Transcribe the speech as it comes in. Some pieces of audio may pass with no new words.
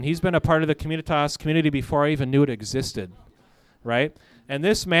He's been a part of the Communitas community before I even knew it existed, right? And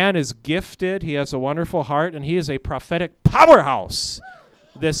this man is gifted. He has a wonderful heart, and he is a prophetic powerhouse,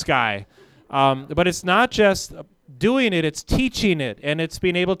 this guy. But it's not just doing it, it's teaching it, and it's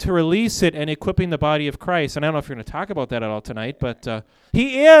being able to release it and equipping the body of Christ. And I don't know if you're going to talk about that at all tonight, but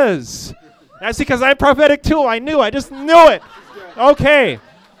he is. That's because I'm prophetic too. I just knew it. Okay.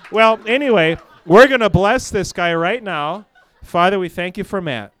 Well, anyway, we're going to bless this guy right now. Father, we thank you for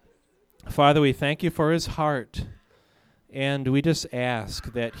Matt. Father, we thank you for his heart. And we just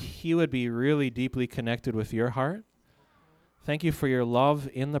ask that he would be really deeply connected with your heart. Thank you for your love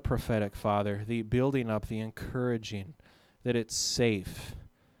in the prophetic, Father, the building up, the encouraging, that it's safe,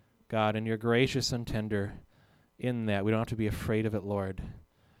 God, and you're gracious and tender in that. We don't have to be afraid of it, Lord.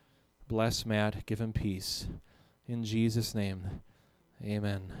 Bless Matt. Give him peace. In Jesus' name,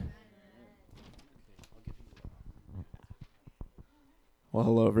 amen. Well,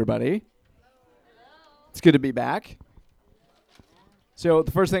 hello, everybody. It's good to be back. So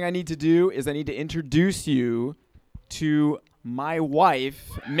the first thing I need to do is I need to introduce you to my wife,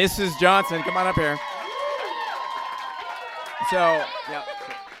 Mrs. Johnson. Come on up here.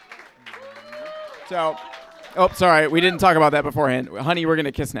 Sorry, we didn't talk about that beforehand. Honey, we're going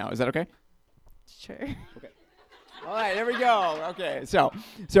to kiss now. Is that okay? Sure. Okay. All right, there we go. Okay, so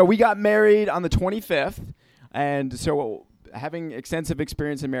we got married on the 25th, and so having extensive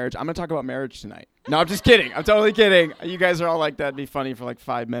experience in marriage, I'm going to talk about marriage tonight. No, I'm just kidding. I'm totally kidding. You guys are all like, that'd be funny for like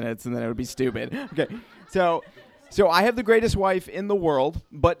 5 minutes, and then it would be stupid. Okay, so I have the greatest wife in the world,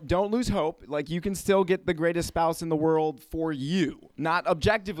 but don't lose hope. Like, you can still get the greatest spouse in the world for you. Not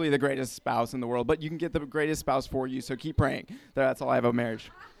objectively the greatest spouse in the world, but you can get the greatest spouse for you, so keep praying. That's all I have about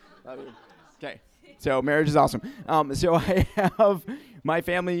marriage. Okay, so marriage is awesome. So I have my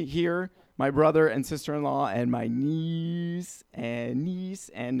family here, my brother and sister-in-law, and my niece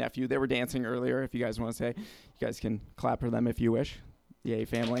and nephew. They were dancing earlier, if you guys want to say. You guys can clap for them if you wish. Yay,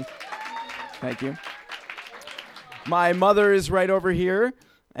 family. Thank you. My mother is right over here,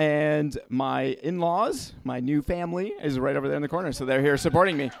 and my in-laws, my new family, is right over there in the corner. So they're here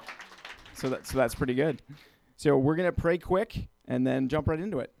supporting me. So that's pretty good. So we're going to pray quick and then jump right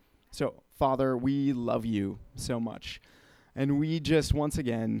into it. So, Father, we love you so much. And we just, once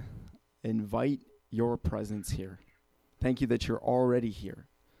again, invite your presence here. Thank you that you're already here.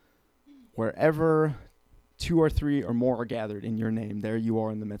 Wherever 2 or 3 or more are gathered in your name, there you are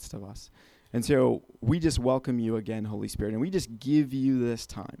in the midst of us. And so we just welcome you again, Holy Spirit, and we just give you this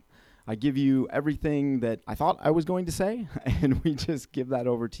time. I give you everything that I thought I was going to say, and we just give that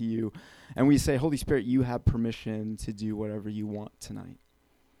over to you. And we say, Holy Spirit, you have permission to do whatever you want tonight.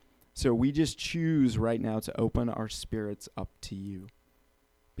 So we just choose right now to open our spirits up to you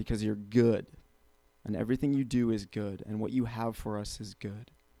because you're good, and everything you do is good, and what you have for us is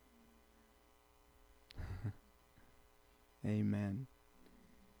good. Amen.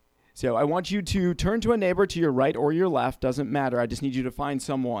 So I want you to turn to a neighbor to your right or your left. Doesn't matter. I just need you to find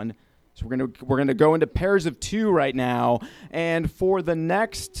someone. So we're gonna go into pairs of 2 right now. And for the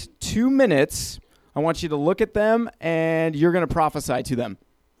next 2 minutes, I want you to look at them and you're going to prophesy to them.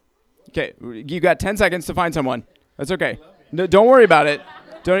 Okay, you got 10 seconds to find someone. That's okay. No, don't worry about it.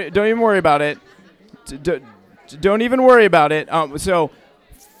 Don't even worry about it. Don't even worry about it. So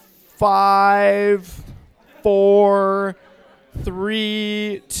 5, 4,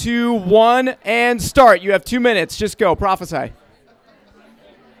 3, 2, 1, and start. You have 2 minutes. Just go. Prophesy.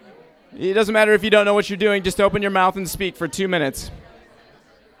 It doesn't matter if you don't know what you're doing. Just open your mouth and speak for 2 minutes.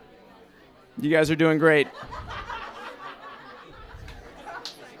 You guys are doing great.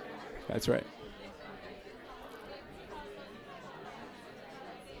 That's right.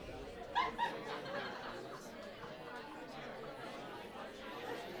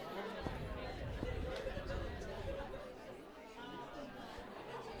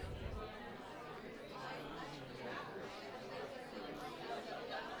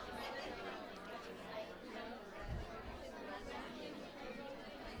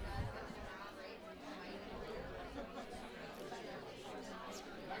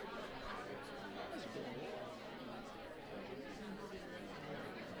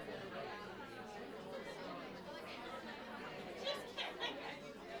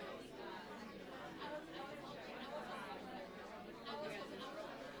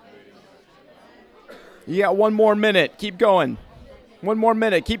 You got 1 more minute. Keep going. 1 more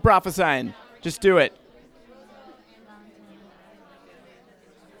minute. Keep prophesying. Just do it.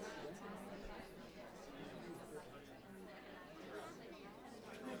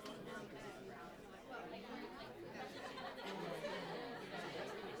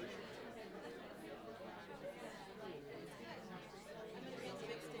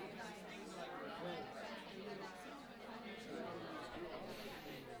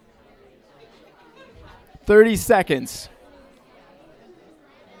 30 seconds.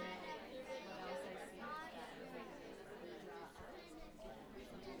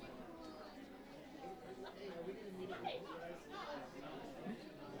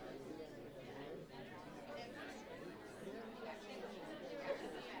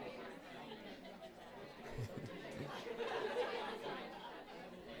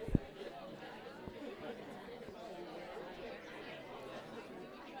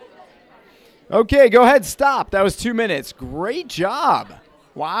 Okay, go ahead, stop. That was 2 minutes. Great job.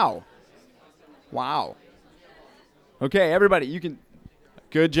 Wow. Wow. Okay, everybody, you can.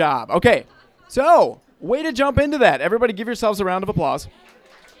 Good job. Okay, so way to jump into that. Everybody give yourselves a round of applause.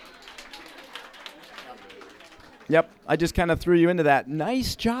 Yep, I just kind of threw you into that.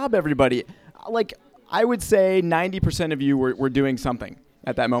 Nice job, everybody. Like, I would say 90% of you were doing something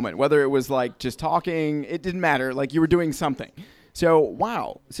at that moment. Whether it was like just talking, it didn't matter. Like, you were doing something. So,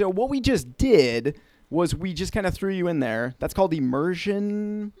 wow. So what we just did was we just kind of threw you in there. That's called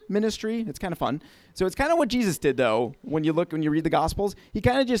immersion ministry. It's kind of fun. So it's kind of what Jesus did, though, when you read the Gospels. He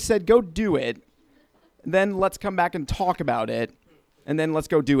kind of just said, go do it, then let's come back and talk about it, and then let's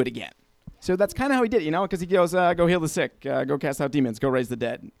go do it again. So that's kind of how he did it, because he goes, go heal the sick, go cast out demons, go raise the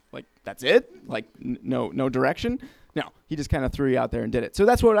dead. Like, that's it? Like, no direction? No, he just kind of threw you out there and did it. So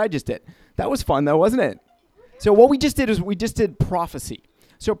that's what I just did. That was fun, though, wasn't it? So what we just did is we just did prophecy.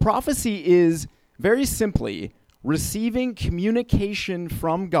 So prophecy is very simply receiving communication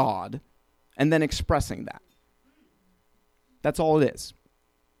from God and then expressing that. That's all it is.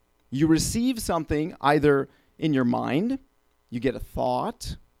 You receive something either in your mind, you get a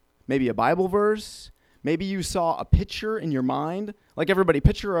thought, maybe a Bible verse, maybe you saw a picture in your mind. Like everybody,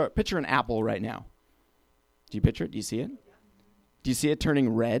 picture an apple right now. Do you picture it? Do you see it? Do you see it turning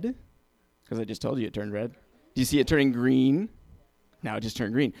red? Because I just told you it turned red. Do you see it turning green? Now it just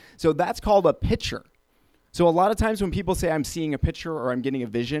turned green. So that's called a picture. So a lot of times when people say I'm seeing a picture or I'm getting a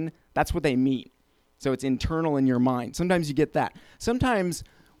vision, that's what they mean. So it's internal in your mind. Sometimes you get that. Sometimes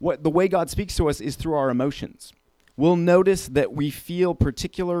the way God speaks to us is through our emotions. We'll notice that we feel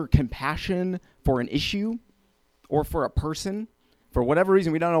particular compassion for an issue or for a person. For whatever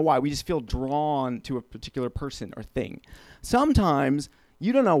reason, we don't know why. We just feel drawn to a particular person or thing. Sometimes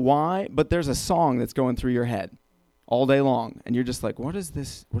you don't know why, but there's a song that's going through your head all day long. And you're just like, what does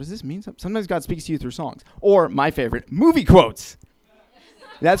this mean? Sometimes God speaks to you through songs. Or, my favorite, movie quotes.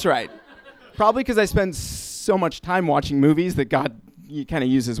 That's right. Probably because I spend so much time watching movies that God kind of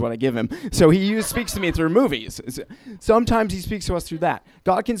uses what I give him. So he speaks to me through movies. Sometimes he speaks to us through that.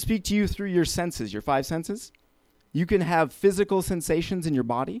 God can speak to you through your senses, your 5 senses. You can have physical sensations in your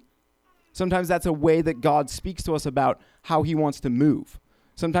body. Sometimes that's a way that God speaks to us about how he wants to move.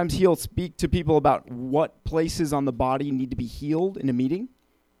 Sometimes he'll speak to people about what places on the body need to be healed in a meeting.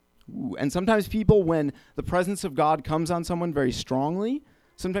 Ooh. And sometimes people, when the presence of God comes on someone very strongly,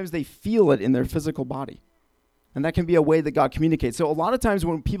 sometimes they feel it in their physical body. And that can be a way that God communicates. So a lot of times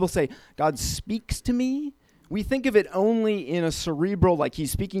when people say, God speaks to me, we think of it only in a cerebral, like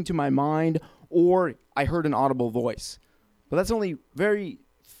he's speaking to my mind, or I heard an audible voice. But that's only very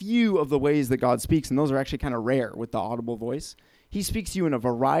few of the ways that God speaks, and those are actually kind of rare with the audible voice. He speaks to you in a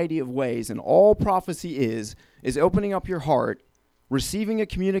variety of ways, and all prophecy is opening up your heart, receiving a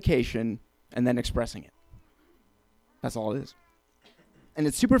communication, and then expressing it. That's all it is. And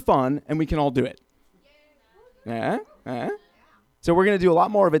it's super fun, and we can all do it. So we're going to do a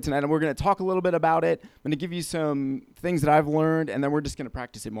lot more of it tonight, and we're going to talk a little bit about it. I'm going to give you some things that I've learned, and then we're just going to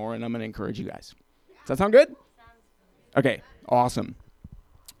practice it more, and I'm going to encourage you guys. Does that sound good? Okay, awesome.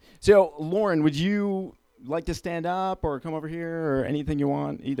 So, Lauren, would you like to stand up or come over here or anything you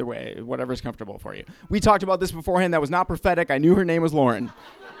want? Either way, whatever's comfortable for you. We talked about this beforehand. That was not prophetic. I knew her name was Lauren.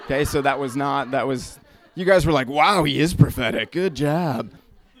 Okay, so you guys were like, wow, he is prophetic. Good job.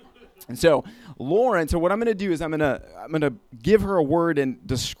 And so, Lauren, what I'm going to do is I'm going to give her a word and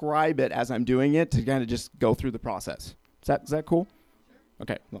describe it as I'm doing it to kind of just go through the process. Is that cool?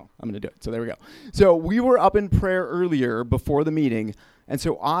 Okay, well, I'm going to do it. So there we go. So we were up in prayer earlier before the meeting, and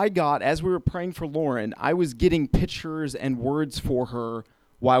so as we were praying for Lauren, I was getting pictures and words for her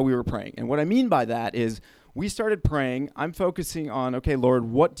while we were praying. And what I mean by that is we started praying. I'm focusing on, okay, Lord,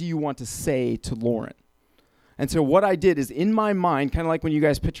 what do you want to say to Lauren? And so what I did is in my mind, kind of like when you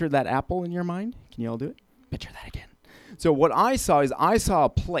guys pictured that apple in your mind. Can you all do it? Picture that again. So what I saw a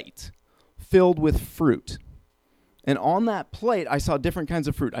plate filled with fruit. And on that plate, I saw different kinds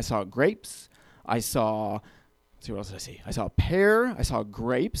of fruit. I saw grapes. Let's see, what else did I see? I saw a pear. I saw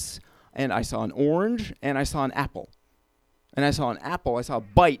grapes. And I saw an orange. And I saw an apple. And I saw a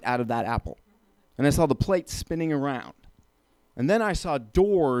bite out of that apple. And I saw the plate spinning around. And then I saw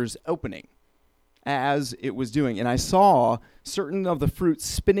doors opening. as it was doing. And I saw certain of the fruit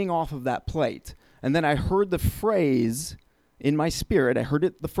spinning off of that plate. And then I heard the phrase in my spirit,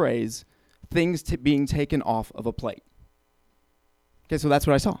 the phrase, things being taken off of a plate. Okay, so that's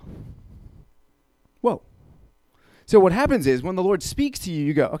what I saw. Whoa. So what happens is when the Lord speaks to you,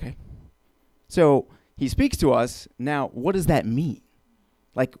 you go, okay. So he speaks to us. Now, what does that mean?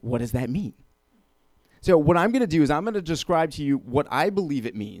 Like, what does that mean? So what I'm going to do is I'm going to describe to you what I believe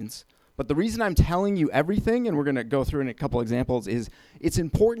it means. But the reason I'm telling you everything, and we're going to go through in a couple examples, is it's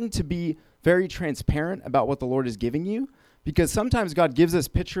important to be very transparent about what the Lord is giving you, because sometimes God gives us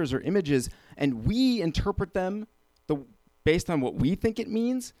pictures or images, and we interpret them based on what we think it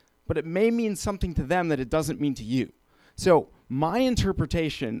means, but it may mean something to them that it doesn't mean to you. So my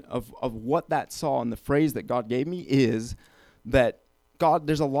interpretation of what that saw and the phrase that God gave me is that God,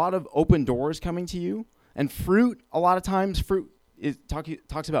 there's a lot of open doors coming to you, and fruit, a lot of times, fruit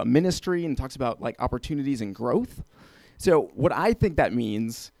talks about ministry and talks about like opportunities and growth. So what I think that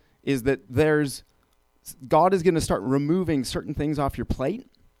means is that God is going to start removing certain things off your plate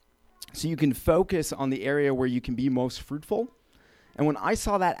so you can focus on the area where you can be most fruitful. And when I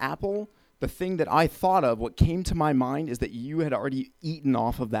saw that apple, the thing that I thought of, what came to my mind is that you had already eaten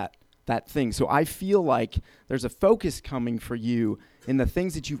off of that thing. So I feel like there's a focus coming for you in the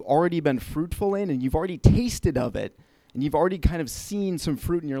things that you've already been fruitful in, and you've already tasted of it, and you've already kind of seen some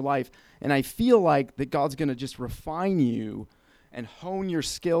fruit in your life. And I feel like that God's going to just refine you and hone your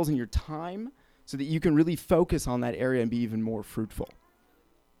skills and your time so that you can really focus on that area and be even more fruitful.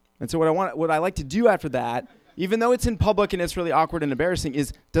 And so what I like to do after that, even though it's in public and it's really awkward and embarrassing,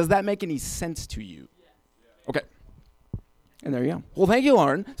 is, does that make any sense to you? Okay. And there you go. Well, thank you,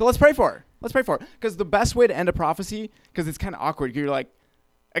 Lauren. So let's pray for her. Let's pray for her. Because the best way to end a prophecy, because it's kind of awkward, you're like,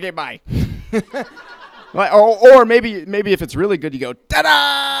 okay, bye. or maybe if it's really good, you go,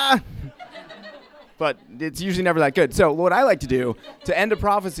 ta-da! But it's usually never that good. So what I like to do to end a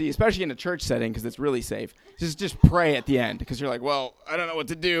prophecy, especially in a church setting, because it's really safe, is just pray at the end. Because you're like, well, I don't know what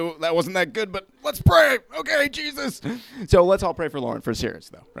to do. That wasn't that good, but let's pray. Okay, Jesus. So let's all pray for Lauren, for serious,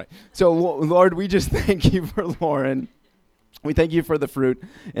 though, right? So, Lord, we just thank you for Lauren. We thank you for the fruit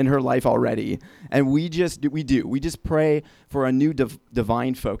in her life already. And we just pray for a new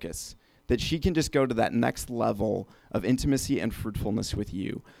divine focus, that she can just go to that next level of intimacy and fruitfulness with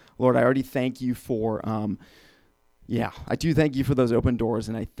you. Lord, I already thank you for, I do thank you for those open doors,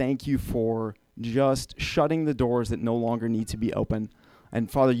 and I thank you for just shutting the doors that no longer need to be open.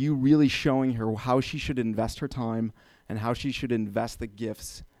 And Father, you really showing her how she should invest her time and how she should invest the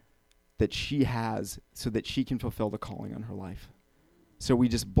gifts that she has so that she can fulfill the calling on her life. So we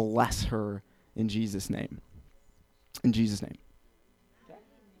just bless her in Jesus' name. In Jesus' name.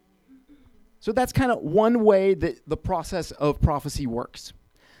 So that's kind of one way that the process of prophecy works.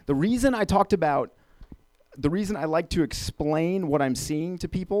 The reason I like to explain what I'm seeing to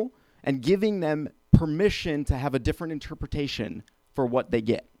people and giving them permission to have a different interpretation for what they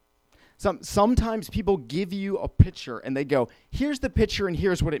get. Sometimes people give you a picture and they go, here's the picture and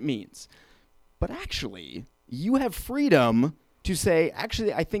here's what it means. But actually, you have freedom to say,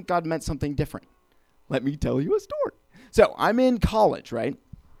 actually, I think God meant something different. Let me tell you a story. So I'm in college, right?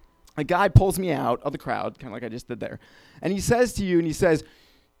 A guy pulls me out of the crowd, kind of like I just did there. And he says to you,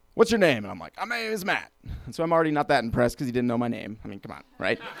 what's your name? And I'm like, my name is Matt. And so I'm already not that impressed because he didn't know my name. I mean, come on,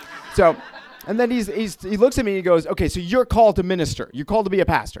 right? So, and then he looks at me and he goes, okay, so you're called to minister. You're called to be a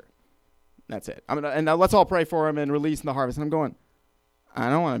pastor. That's it. And now let's all pray for him and release in the harvest. And I'm going, I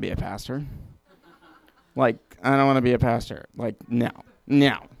don't want to be a pastor. I don't want to be a pastor. No.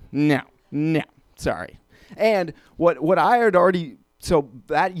 Sorry. And what I had already, so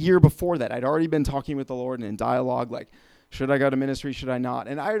that year before that, I'd already been talking with the Lord and in dialogue, like, should I go to ministry? Should I not?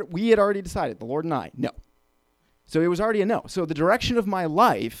 And we had already decided, the Lord and I, no. So it was already a no. So the direction of my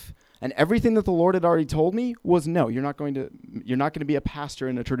life and everything that the Lord had already told me was no. You're not going to be a pastor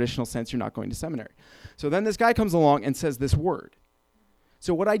in a traditional sense. You're not going to seminary. So then this guy comes along and says this word.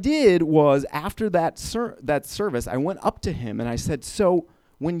 So what I did was after that service, I went up to him and I said, so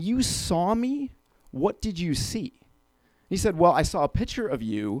when you saw me, what did you see? He said, well, I saw a picture of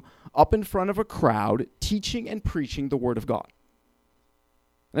you up in front of a crowd teaching and preaching the word of God.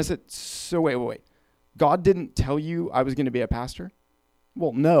 And I said, so wait. God didn't tell you I was going to be a pastor?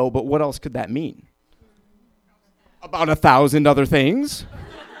 Well, no, but what else could that mean? About 1,000 other things.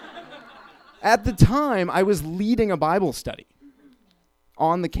 At the time, I was leading a Bible study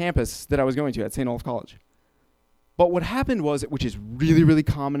on the campus that I was going to at St. Olaf College. But what happened was, which is really, really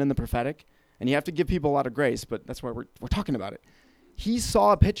common in the prophetic, and you have to give people a lot of grace, but that's why we're talking about it. He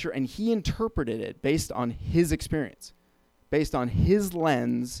saw a picture and he interpreted it based on his experience, based on his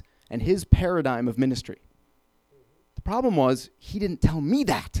lens and his paradigm of ministry. The problem was he didn't tell me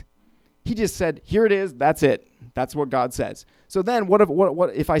that. He just said, here it is, that's it. That's what God says. So then what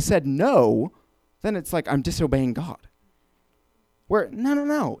if I said no, then it's like I'm disobeying God. Where,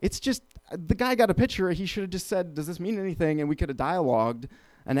 no. It's just the guy got a picture. He should have just said, does this mean anything? And we could have dialogued.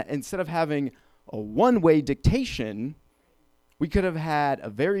 And instead of having a one-way dictation, we could have had a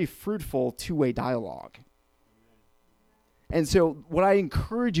very fruitful two-way dialogue. And so what I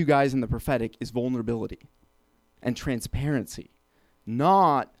encourage you guys in the prophetic is vulnerability and transparency.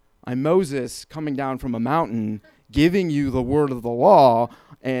 Not, I'm Moses coming down from a mountain, giving you the word of the law,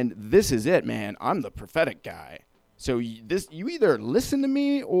 and this is it, man. I'm the prophetic guy. So you either listen to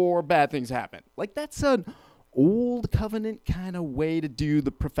me or bad things happen. Like, that's an old covenant kind of way to do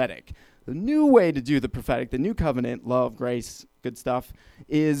the prophetic. The new way to do the prophetic, the new covenant, love, grace, good stuff,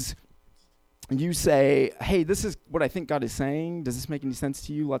 is you say, hey, this is what I think God is saying. Does this make any sense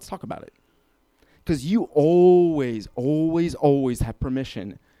to you? Let's talk about it. Because you always have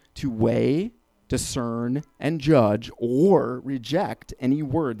permission to weigh, discern, and judge or reject any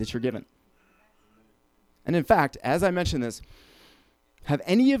word that you're given. And in fact, as I mentioned this, have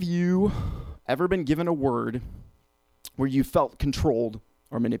any of you ever been given a word where you felt controlled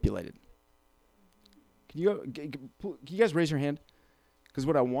or manipulated? Can you guys raise your hand? Because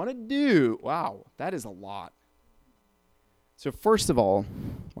what I want to do, wow, that is a lot. So first of all,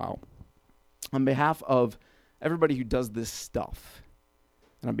 wow, on behalf of everybody who does this stuff,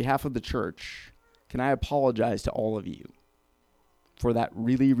 and on behalf of the church, can I apologize to all of you for that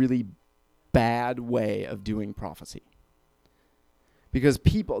really, really bad way of doing prophecy? Because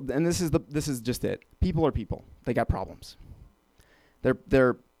people, and this is just it. People are people. They got problems.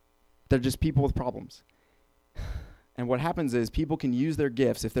 They're just people with problems. And what happens is people can use their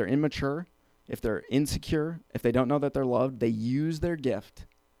gifts if they're immature, if they're insecure, if they don't know that they're loved, they use their gift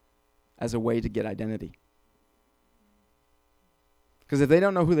as a way to get identity. Because if they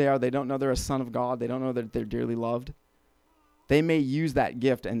don't know who they are, they don't know they're a son of God, they don't know that they're dearly loved, they may use that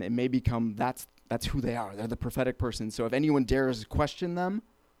gift and it may become that's who they are. They're the prophetic person. So if anyone dares question them,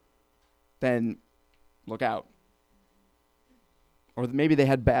 then look out. Or maybe they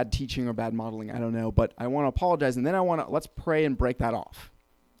had bad teaching or bad modeling. I don't know. But I want to apologize. And then let's pray and break that off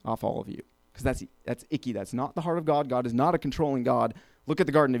all of you. Because that's icky. That's not the heart of God. God is not a controlling God. Look at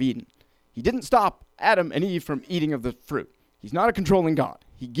the Garden of Eden. He didn't stop Adam and Eve from eating of the fruit. He's not a controlling God.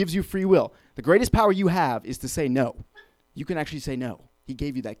 He gives you free will. The greatest power you have is to say no. You can actually say no. He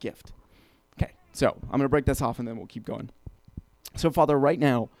gave you that gift. Okay, so I'm going to break this off and then we'll keep going. So, Father, right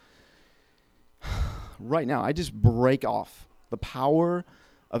now, I just break off the power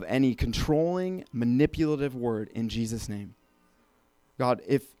of any controlling, manipulative word in Jesus' name. God,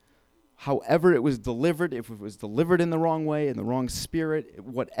 however it was delivered, if it was delivered in the wrong way, in the wrong spirit,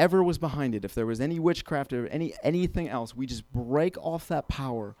 whatever was behind it, if there was any witchcraft or anything else, we just break off that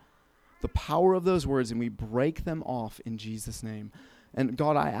power, the power of those words, and we break them off in Jesus' name. And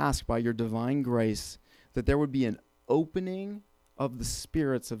God, I ask by your divine grace that there would be an opening of the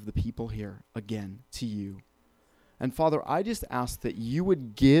spirits of the people here again to you. And Father, I just ask that you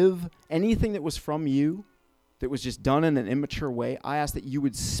would give anything that was from you, that was just done in an immature way, I ask that you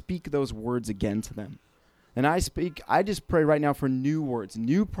would speak those words again to them. And I just pray right now for new words,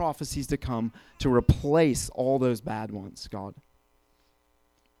 new prophecies to come to replace all those bad ones, God.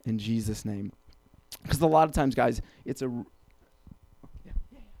 In Jesus' name. Because a lot of times, guys, it's a...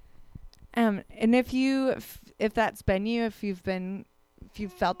 And if that's been you, if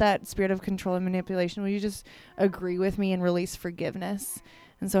you've felt that spirit of control and manipulation, will you just agree with me and release forgiveness?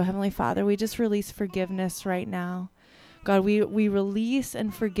 And so, Heavenly Father, we just release forgiveness right now. God, we release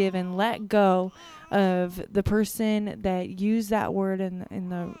and forgive and let go of the person that used that word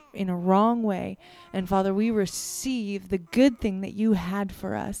in a wrong way. And Father, we receive the good thing that you had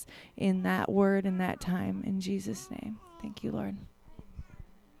for us in that word and that time. In Jesus' name. Thank you, Lord.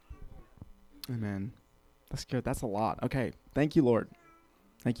 Amen. That's good. That's a lot. Okay. Thank you, Lord.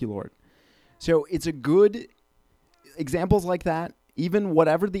 Thank you, Lord. So it's a good examples like that, even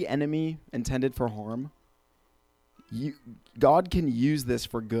whatever the enemy intended for harm, God can use this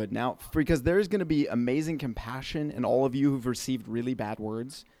for good. Now, because there's going to be amazing compassion in all of you who've received really bad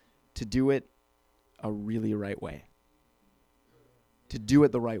words to do it a really right way. To do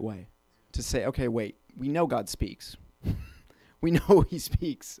it the right way. To say, okay, wait, we know God speaks. We know he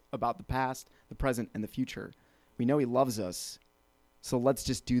speaks about the past, the present, and the future. We know he loves us. So let's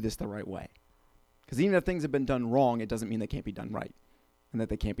just do this the right way. Because even if things have been done wrong, it doesn't mean they can't be done right and that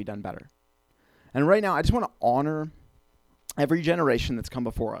they can't be done better. And right now, I just want to honor every generation that's come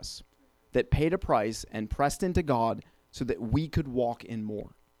before us that paid a price and pressed into God so that we could walk in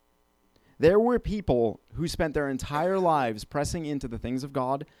more. There were people who spent their entire lives pressing into the things of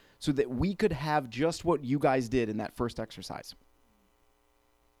God so that we could have just what you guys did in that first exercise.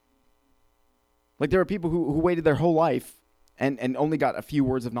 Like there are people who waited their whole life and only got a few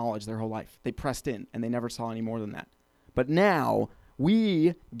words of knowledge their whole life. They pressed in and they never saw any more than that. But now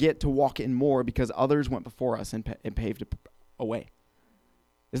we get to walk in more because others went before us and paved a way.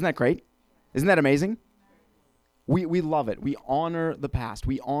 Isn't that great? Isn't that amazing? We love it. We honor the past.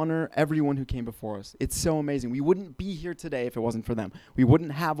 We honor everyone who came before us. It's so amazing. We wouldn't be here today if it wasn't for them. We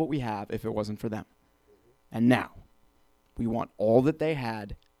wouldn't have what we have if it wasn't for them. And now, we want all that they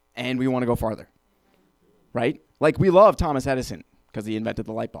had, and we want to go farther. Right? Like, we love Thomas Edison because he invented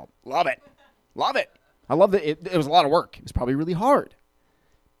the light bulb. Love it. Love it. I love that it was a lot of work. It was probably really hard.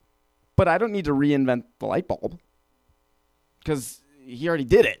 But I don't need to reinvent the light bulb because he already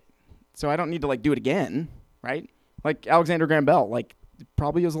did it. So I don't need to, like, do it again. Right? Like Alexander Graham Bell, like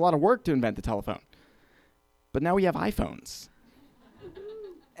probably was a lot of work to invent the telephone. But now we have iPhones.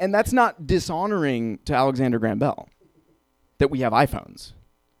 And that's not dishonoring to Alexander Graham Bell that we have iPhones.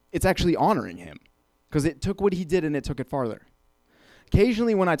 It's actually honoring him because it took what he did and it took it farther.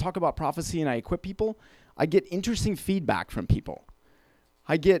 Occasionally when I talk about prophecy and I equip people, I get interesting feedback from people.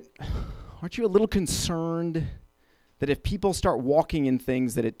 I get, aren't you a little concerned that if people start walking in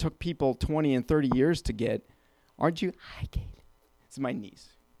things that it took people 20 and 30 years to get, aren't you? Hi, Kate. This is my niece.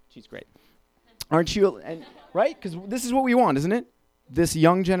 She's great. Aren't you? And right? Because this is what we want, isn't it? This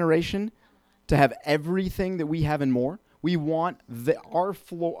young generation to have everything that we have and more. We want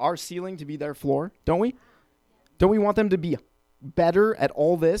our ceiling to be their floor, don't we? Don't we want them to be better at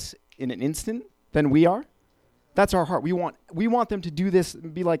all this in an instant than we are? That's our heart. We want them to do this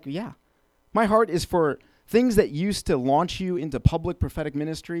and be like, yeah. My heart is for things that used to launch you into public prophetic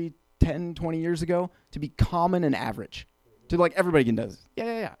ministry 10, 20 years ago to be common and average. To like everybody can do this.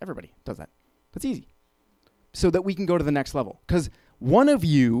 Yeah. Everybody does that. That's easy. So that we can go to the next level. Because one of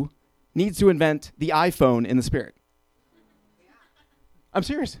you needs to invent the iPhone in the spirit. I'm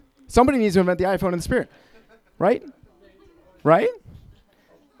serious. Somebody needs to invent the iPhone in the spirit. Right? Right?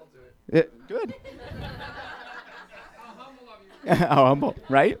 Good. How humble,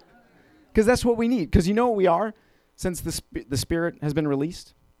 right? Because that's what we need. Because you know what we are? Since the Spirit has been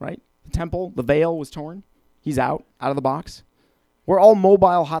released, right? The temple, the veil was torn. He's out of the box. We're all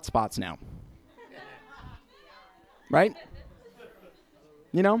mobile hotspots now. Right?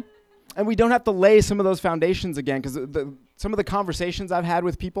 You know? And we don't have to lay some of those foundations again. Because some of the conversations I've had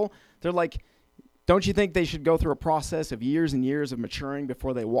with people, they're like, don't you think they should go through a process of years and years of maturing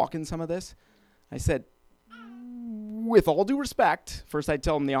before they walk in some of this? I said, with all due respect, first I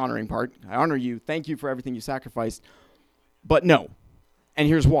tell them the honoring part. I honor you. Thank you for everything you sacrificed. But no. And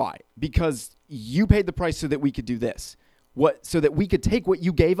here's why. Because you paid the price so that we could do this. So that we could take what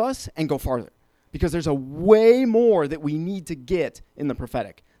you gave us and go farther. Because there's a way more that we need to get in the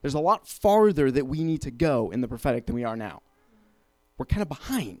prophetic. There's a lot farther that we need to go in the prophetic than we are now. We're kind of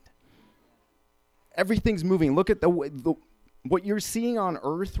behind. Everything's moving. Look at what you're seeing on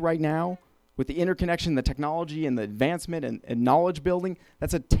earth right now with the interconnection, the technology, and the advancement and knowledge building.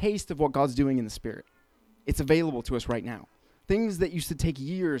 That's a taste of what God's doing in the Spirit. It's available to us right now. Things that used to take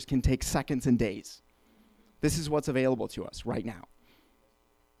years can take seconds and days. This is what's available to us right now.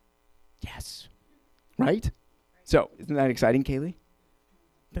 Yes. Right? So, isn't that exciting, Kaylee?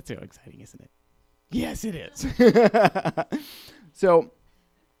 That's so exciting, isn't it? Yes, it is. So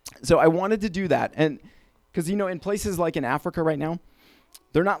I wanted to do that. And because, you know, in places like in Africa right now,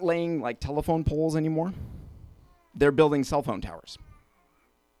 they're not laying like telephone poles anymore. They're building cell phone towers.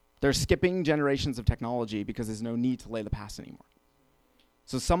 They're skipping generations of technology because there's no need to lay the past anymore.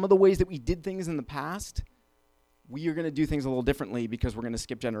 So some of the ways that we did things in the past, we are going to do things a little differently because we're going to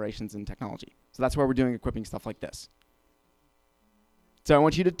skip generations in technology. So that's why we're doing equipping stuff like this. So I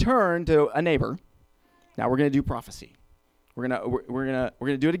want you to turn to a neighbor. Now we're going to do prophecy. We're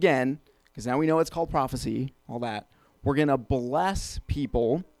gonna do it again because now we know it's called prophecy. All that. We're gonna bless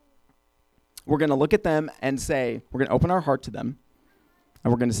people. We're gonna look at them and say, we're gonna open our heart to them,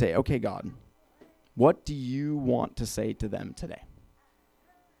 and we're gonna say, okay, God, what do you want to say to them today?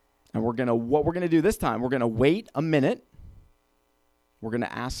 And what we're gonna do this time, we're gonna wait a minute. We're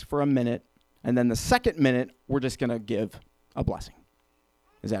gonna ask for a minute, and then the second minute, we're just gonna give a blessing.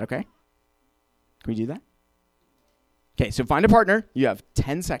 Is that okay? Can we do that? Okay, so find a partner. You have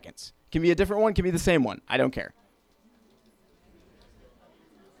 10 seconds. Can be a different one, can be the same one. I don't care.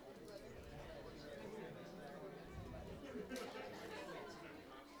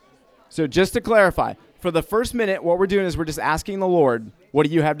 So just to clarify, for the first minute, what we're doing is we're just asking the Lord, what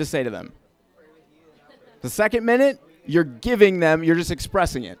do you have to say to them? The second minute, you're giving them, you're just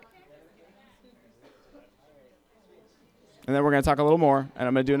expressing it. and then we're going to talk a little more, and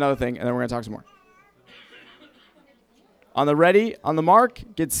I'm going to do another thing, and then we're going to talk some more. On the ready, on the mark,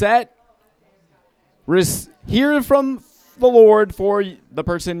 get set. Hear from the Lord for the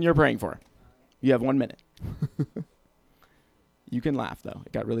person you're praying for. You have 1 minute. You can laugh, though.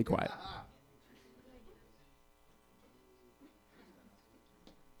 It got really quiet.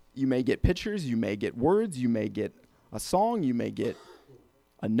 You may get pictures. You may get words. You may get a song. You may get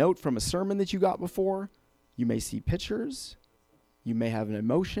a note from a sermon that you got before. You may see pictures. You may have an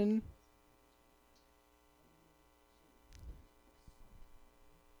emotion.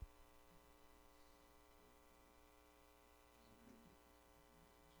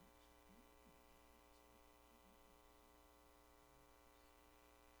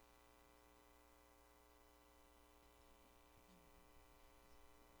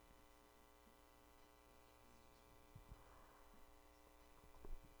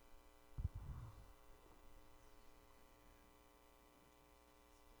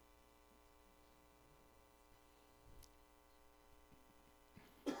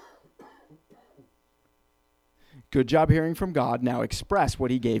 Good job hearing from God. Now express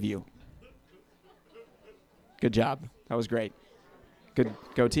what he gave you. Good job. That was great. Good.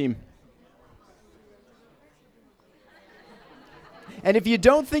 Go team. And if you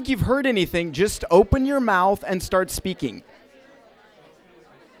don't think you've heard anything, just open your mouth and start speaking.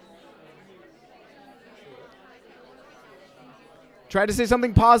 Try to say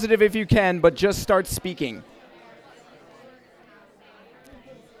something positive if you can, but just start speaking.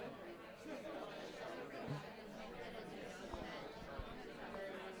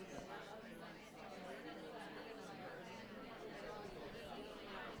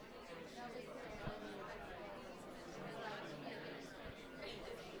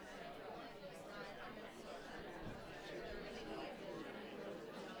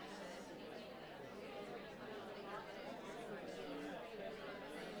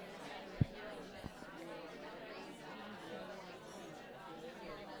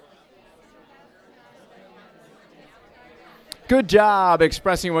 Good job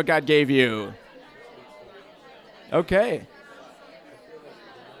expressing what God gave you. Okay.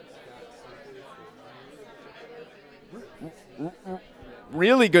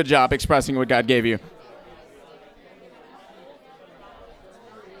 Really good job expressing what God gave you.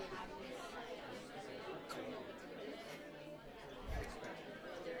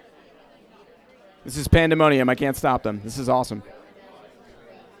 This is pandemonium. I can't stop them. This is awesome.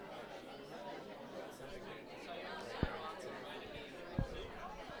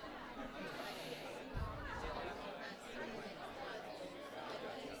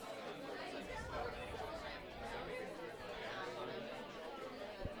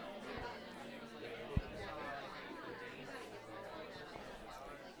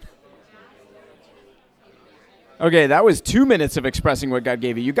 Okay, that was 2 minutes of expressing what God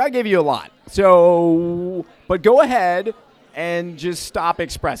gave you. God gave you a lot. So, but go ahead and just stop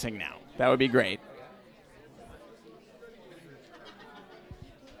expressing now. That would be great.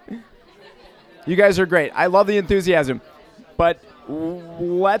 You guys are great. I love the enthusiasm. But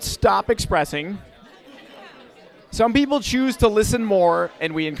let's stop expressing. Some people choose to listen more,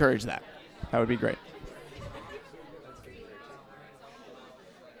 and we encourage that. That would be great.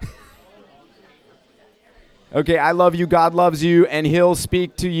 Okay, I love you, God loves you, and he'll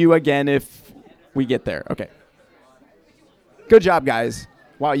speak to you again if we get there. Okay. Good job, guys.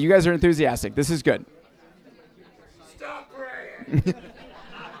 Wow, you guys are enthusiastic. This is good. Stop praying.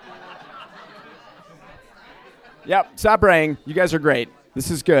 Yep, stop praying. You guys are great. This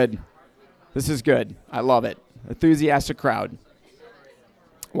is good. This is good. I love it. Enthusiastic crowd.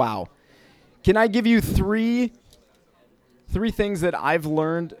 Wow. Can I give you three things that I've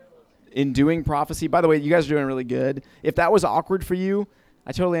learned in doing prophecy? By the way, you guys are doing really good. If that was awkward for you,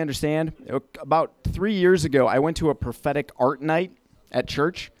 I totally understand. About 3 years ago, I went to a prophetic art night at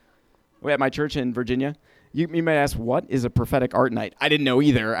church, at my church in Virginia. You might ask, what is a prophetic art night? I didn't know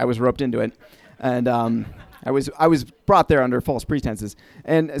either. I was roped into it. And I was brought there under false pretenses.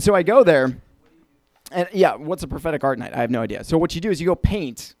 And so I go there, and yeah, what's a prophetic art night? I have no idea. So what you do is you go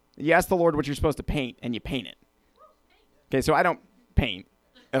paint. You ask the Lord what you're supposed to paint, and you paint it. Okay, so I don't paint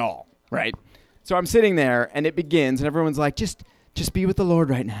at all. Right? So I'm sitting there, and it begins, and everyone's like, just be with the Lord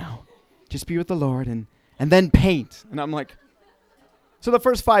right now. Just be with the Lord, and then paint. And I'm like, so the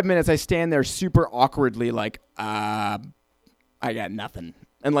first 5 minutes, I stand there super awkwardly, like, I got nothing.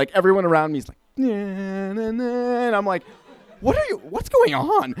 And, like, everyone around me is like, nah, nah, nah. And I'm like, what's going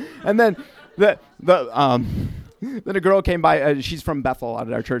on? And then then a girl came by. She's from Bethel, out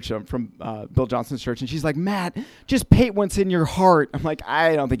at our church, from Bill Johnson's church. And she's like, Matt, just paint what's in your heart. I'm like,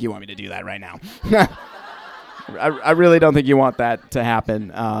 I don't think you want me to do that right now. I really don't think you want that to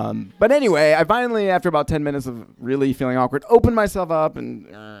happen. But anyway, I finally, after about 10 minutes of really feeling awkward, opened myself up and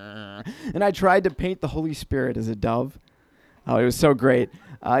I tried to paint the Holy Spirit as a dove. Oh, it was so great.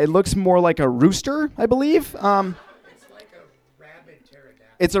 It looks more like a rooster, I believe. It's like a rabid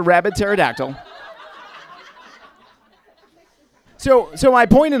pterodactyl. It's a rabid pterodactyl. So my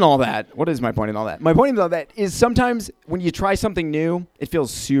point in all that, what is my point in all that? My point in all that is sometimes when you try something new, it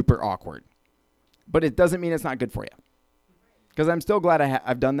feels super awkward. But it doesn't mean it's not good for you. Because I'm still glad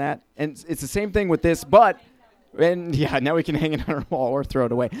I've done that. And it's the same thing with this, and yeah, now we can hang it on our wall or throw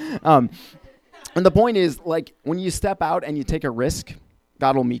it away. And the point is, like, when you step out and you take a risk,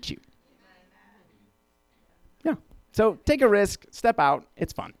 God will meet you. Yeah. So take a risk, step out,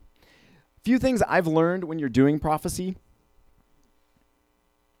 it's fun. Few things I've learned when you're doing prophecy.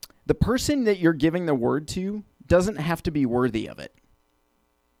 The person that you're giving the word to doesn't have to be worthy of it.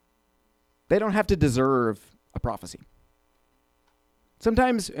 They don't have to deserve a prophecy.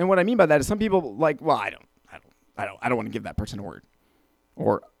 Sometimes, and what I mean by that is some people like, well, I don't want to give that person a word.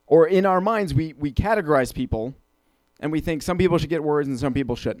 Or in our minds, we categorize people and we think some people should get words and some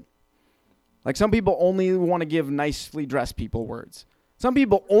people shouldn't. Like some people only want to give nicely dressed people words. Some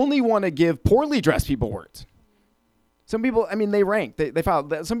people only want to give poorly dressed people words. Some people, I mean, they rank. They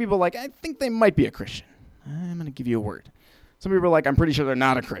file. Some people are like, I think they might be a Christian. I'm going to give you a word. Some people are like, I'm pretty sure they're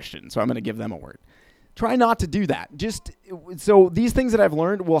not a Christian, so I'm going to give them a word. Try not to do that. So these things that I've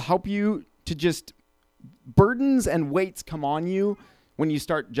learned will help you to just, burdens and weights come on you when you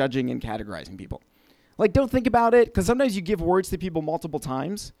start judging and categorizing people. Like, don't think about it, because sometimes you give words to people multiple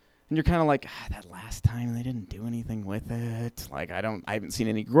times, and you're kind of like, that last time they didn't do anything with it. Like, I haven't seen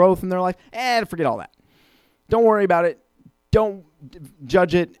any growth in their life. Forget all that. Don't worry about it. Don't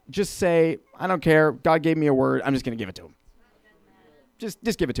judge it. Just say, I don't care. God gave me a word. I'm just going to give it to him.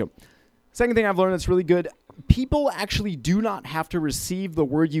 Just give it to him. Second thing I've learned that's really good, people actually do not have to receive the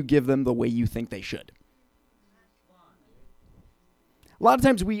word you give them the way you think they should. A lot of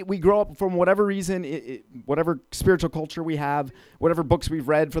times we grow up from whatever reason, whatever spiritual culture we have, whatever books we've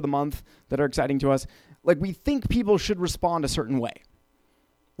read for the month that are exciting to us, like we think people should respond a certain way.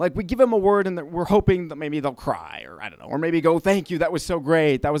 Like we give them a word and we're hoping that maybe they'll cry or I don't know, or maybe go, thank you, that was so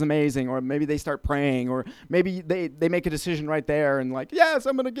great, that was amazing, or maybe they start praying, or maybe they make a decision right there and like, yes,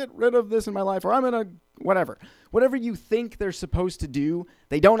 I'm going to get rid of this in my life, or I'm going to whatever. Whatever you think they're supposed to do,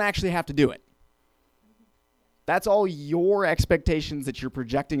 they don't actually have to do it. That's all your expectations that you're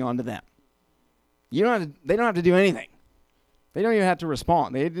projecting onto them. They don't have to do anything. They don't even have to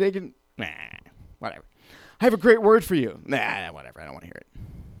respond. They can, whatever. I have a great word for you. Whatever, I don't want to hear it.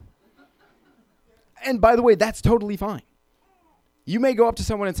 And by the way, that's totally fine. You may go up to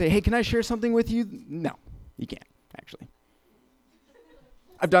someone and say, hey, can I share something with you? No, you can't, actually.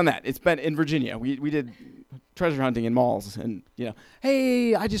 I've done that. It's been in Virginia. We did treasure hunting in malls. And,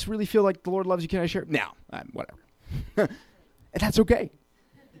 hey, I just really feel like the Lord loves you. Can I share? No, whatever. And that's okay.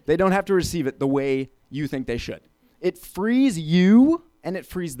 They don't have to receive it the way you think they should. It frees you and it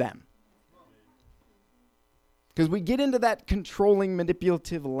frees them. Because we get into that controlling,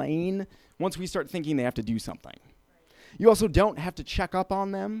 manipulative lane once we start thinking they have to do something. You also don't have to check up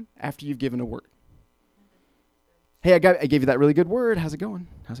on them after you've given a word. Hey, I gave you that really good word. How's it going?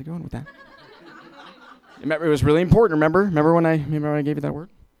 How's it going with that? It was really important. Remember when I gave you that word?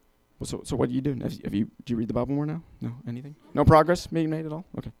 Well, so what do you do? Do you read the Bible more now? No, anything? No progress being made at all?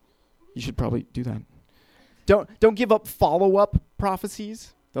 Okay, you should probably do that. Don't give up follow-up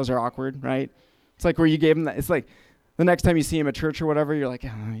prophecies. Those are awkward, right? It's like where you gave them that. It's like the next time you see him at church or whatever, you're like,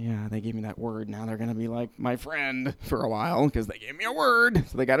 oh, yeah, they gave me that word. Now they're going to be like my friend for a while because they gave me a word.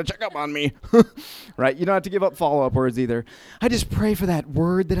 So they got to check up on me, right? You don't have to give up follow-up words either. I just pray for that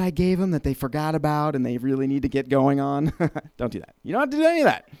word that I gave them that they forgot about and they really need to get going on. Don't do that. You don't have to do any of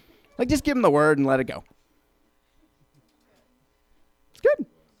that. Like, just give them the word and let it go. It's good.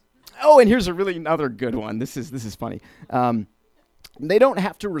 Oh, and here's another good one. This is funny. They don't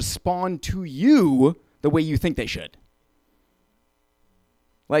have to respond to you the way you think they should.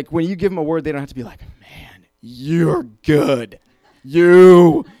 Like when you give them a word, they don't have to be like, man, you're good.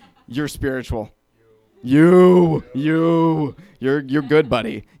 You're spiritual. You're good,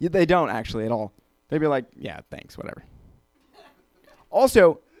 buddy. They don't actually at all. They'd be like, yeah, thanks, whatever.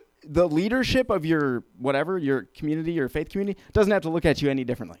 Also, the leadership of your community, your faith community, doesn't have to look at you any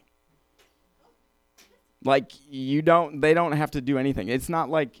differently. Like they don't have to do anything. It's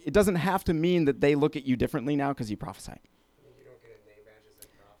not like, it doesn't have to mean that they look at you differently now because you prophesy. You don't get a name badge as a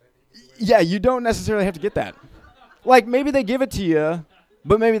prophet? Yeah, you don't necessarily have to get that. Like maybe they give it to you,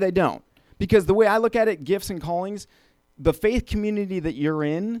 but maybe they don't. Because the way I look at it, gifts and callings, the faith community that you're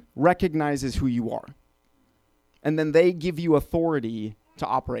in recognizes who you are. and then they give you authority to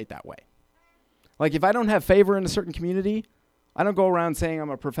operate that way. Like if I don't have favor in a certain community, I don't go around saying I'm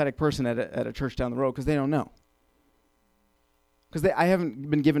a prophetic person at a church down the road because they don't know. Because I haven't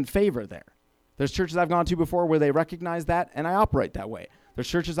been given favor there. There's churches I've gone to before where they recognize that, and I operate that way. There's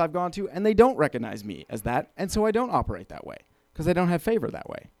churches I've gone to, and they don't recognize me as that, and so I don't operate that way because I don't have favor that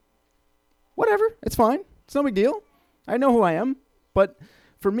way. Whatever. It's fine. It's no big deal. I know who I am. But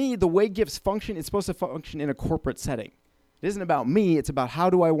for me, the way gifts function, it's supposed to function in a corporate setting. It isn't about me. It's about how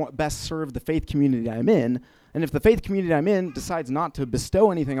do I best serve the faith community I'm in. And if the faith community I'm in decides not to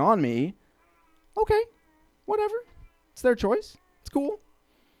bestow anything on me, okay, whatever. It's their choice. It's cool.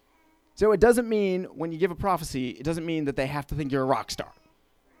 So it doesn't mean when you give a prophecy, it doesn't mean that they have to think you're a rock star.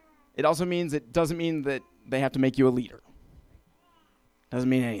 It also means it doesn't mean that they have to make you a leader. Doesn't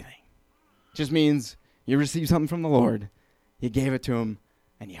mean anything. It just means you received something from the Lord, you gave it to him,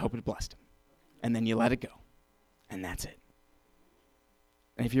 and you hope it blessed him. And then you let it go. And that's it.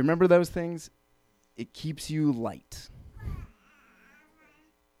 And if you remember those things, it keeps you light.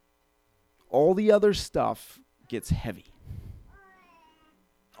 All the other stuff gets heavy.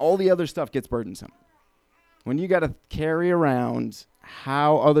 All the other stuff gets burdensome. When you got to carry around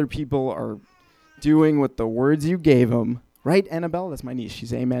how other people are doing with the words you gave them, right, Annabelle? That's my niece.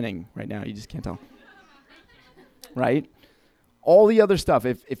 She's amening right now. You just can't tell. Right? All the other stuff.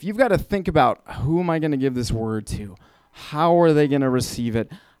 If you've got to think about who am I going to give this word to? How are they going to receive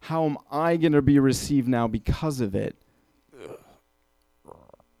it? How am I going to be received now because of it?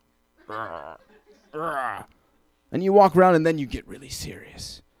 And you walk around and then you get really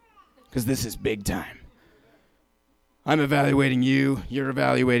serious. Because this is big time. I'm evaluating you, you're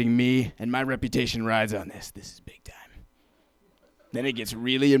evaluating me, and my reputation rides on this. This is big time. Then it gets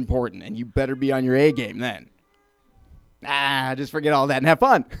really important, and you better be on your A game then. Just forget all that and have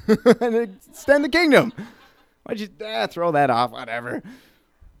fun. And extend the kingdom. Why'd you throw that off, whatever.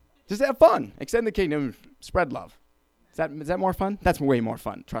 Just have fun. Extend the kingdom, spread love. Is that more fun? That's way more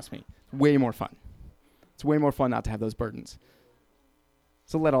fun, trust me. Way more fun. It's way more fun not to have those burdens.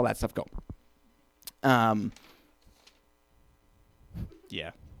 So let all that stuff go.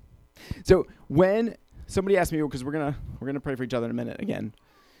 Yeah. So when somebody asks me, because we're gonna pray for each other in a minute again.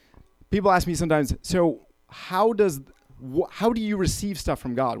 People ask me sometimes, so how do you receive stuff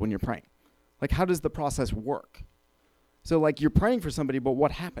from God when you're praying? Like, how does the process work? So, like, you're praying for somebody, but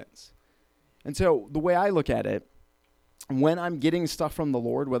what happens? And so the way I look at it, when I'm getting stuff from the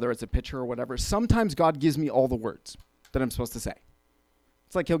Lord, whether it's a picture or whatever, sometimes God gives me all the words that I'm supposed to say.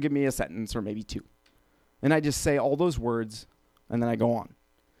 It's like he'll give me a sentence or maybe two. And I just say all those words, and then I go on.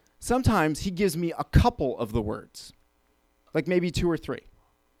 Sometimes he gives me a couple of the words, like maybe two or three.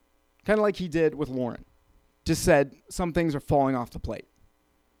 Kind of like he did with Lauren. Just said, some things are falling off the plate.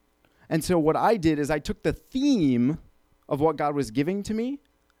 And so what I did is I took the theme of what God was giving to me,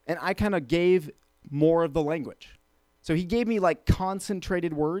 and I kind of gave more of the language. So he gave me like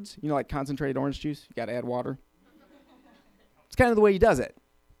concentrated words, like concentrated orange juice. You got to add water. It's kind of the way he does it.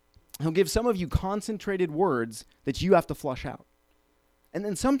 He'll give some of you concentrated words that you have to flush out. And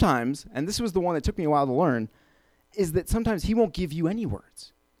then sometimes, and this was the one that took me a while to learn, is that sometimes he won't give you any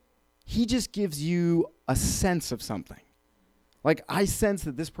words. He just gives you a sense of something. Like, I sense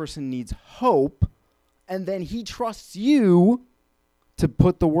that this person needs hope, and then he trusts you to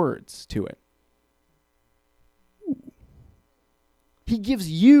put the words to it. Ooh. He gives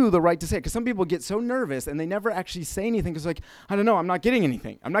you the right to say it, because some people get so nervous, and they never actually say anything, because like, I don't know, I'm not getting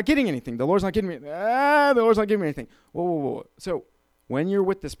anything. I'm not getting anything. The Lord's not giving me, the Lord's not giving me anything. Whoa. So, when you're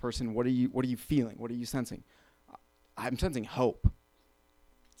with this person, what are you feeling? What are you sensing? I'm sensing hope.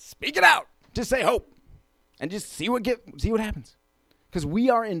 Speak it out. Just say hope. And just see what happens. Because we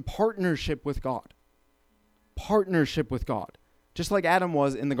are in partnership with God. Partnership with God. Just like Adam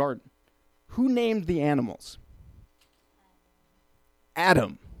was in the garden. Who named the animals?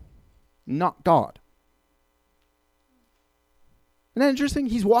 Adam. Not God. Isn't that interesting?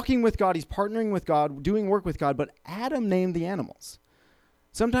 He's walking with God. He's partnering with God, doing work with God. But Adam named the animals.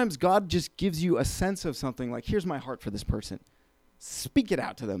 Sometimes God just gives you a sense of something like, here's my heart for this person. Speak it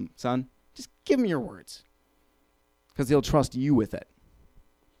out to them, son. Just give me your words. Because he'll trust you with it.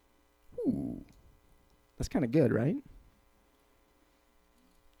 Ooh. That's kind of good, right?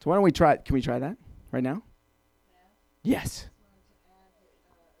 So why don't we try it? Can we try that right now? Yeah. Yes.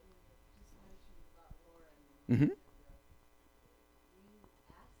 Mm-hmm.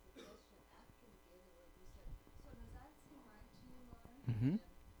 Mm-hmm.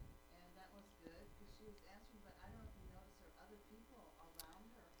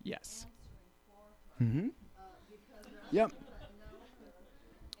 Yes. Mm-hmm. Yep.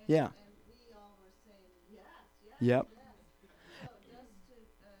 Yeah. Yep.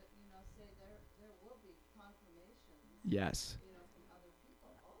 Yes.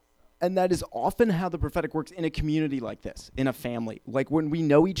 And that is often how the prophetic works in a community like this, in a family. Like when we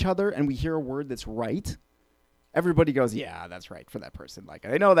know each other and we hear a word that's right, everybody goes, yeah, that's right for that person. Like,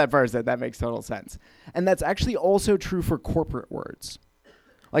 I know that person. That makes total sense. And that's actually also true for corporate words.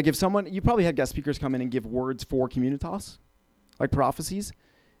 Like if someone, you probably had guest speakers come in and give words for communitas, like prophecies.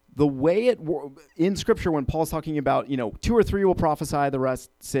 The way in Scripture, when Paul's talking about, 2 or 3 will prophesy, the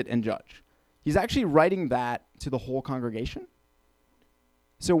rest sit and judge. He's actually writing that to the whole congregation.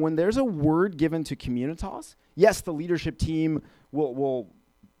 So when there's a word given to communitas, yes, the leadership team will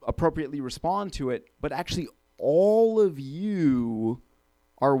appropriately respond to it, but actually all of you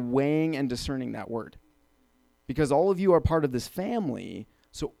are weighing and discerning that word. Because all of you are part of this family,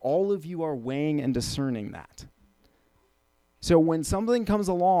 so all of you are weighing and discerning that. So when something comes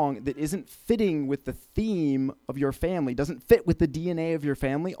along that isn't fitting with the theme of your family, doesn't fit with the DNA of your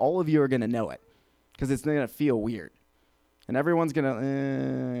family, all of you are going to know it because it's going to feel weird. And everyone's going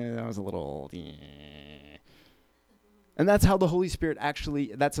to, that was a little, And that's how the Holy Spirit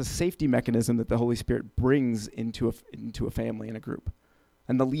actually, that's a safety mechanism that the Holy Spirit brings into a family and a group.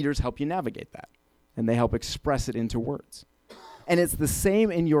 And the leaders help you navigate that. And they help express it into words. And it's the same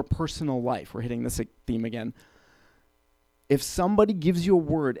in your personal life. We're hitting this theme again. If somebody gives you a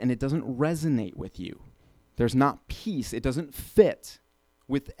word and it doesn't resonate with you, there's not peace, it doesn't fit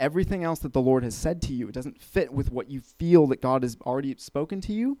with everything else that the Lord has said to you, it doesn't fit with what you feel that God has already spoken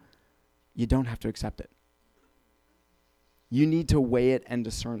to you, you don't have to accept it. You need to weigh it and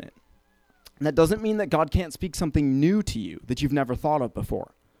discern it. And that doesn't mean that God can't speak something new to you that you've never thought of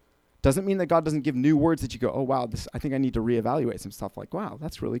before. Doesn't mean that God doesn't give new words that you go, oh, wow, I think I need to reevaluate some stuff. Like, wow,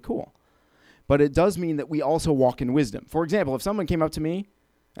 that's really cool. But it does mean that we also walk in wisdom. For example, if someone came up to me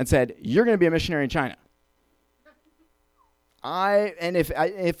and said, you're going to be a missionary in China. If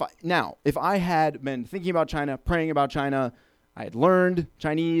I had been thinking about China, praying about China, I had learned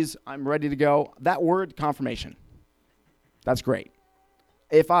Chinese, I'm ready to go, that word, confirmation. That's great.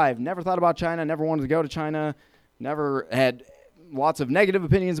 If I've never thought about China, never wanted to go to China, never had lots of negative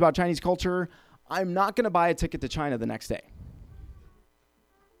opinions about Chinese culture, I'm not going to buy a ticket to China the next day.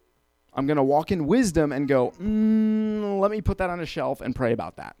 I'm going to walk in wisdom and go, let me put that on a shelf and pray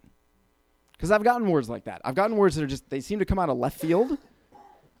about that. Because I've gotten words like that. I've gotten words that are just, they seem to come out of left field.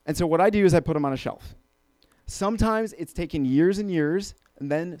 And so what I do is I put them on a shelf. Sometimes it's taken years and years, and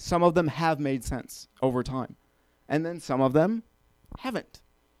then some of them have made sense over time. And then some of them haven't.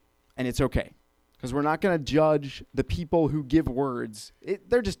 And it's okay. Because we're not going to judge the people who give words.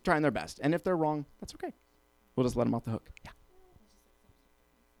 They're just trying their best. And if they're wrong, that's okay. We'll just let them off the hook. Yeah.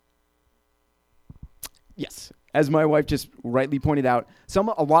 Yes. As my wife just rightly pointed out,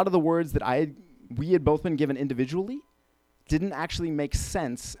 a lot of the words that we had both been given individually didn't actually make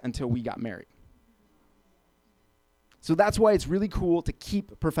sense until we got married. So that's why it's really cool to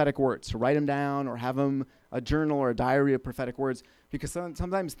keep prophetic words, to write them down or have them a journal or a diary of prophetic words, because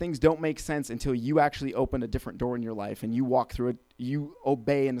sometimes things don't make sense until you actually open a different door in your life and you walk through it, you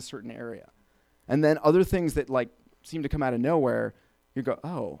obey in a certain area. And then other things that seem to come out of nowhere, you go,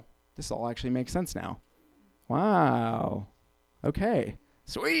 oh, this all actually makes sense now. Wow. Okay.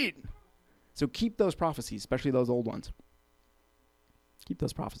 Sweet. So keep those prophecies, especially those old ones. Keep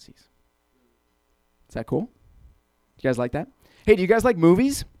those prophecies. Is that cool? You guys like that? Hey, do you guys like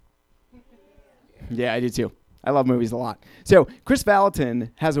movies? Yeah, I do too. I love movies a lot. So Chris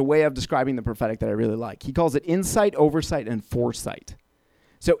Valentin has a way of describing the prophetic that I really like. He calls it insight, oversight, and foresight.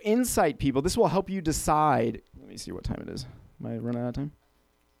 So insight, people, this will help you decide. Let me see what time it is. Am I running out of time?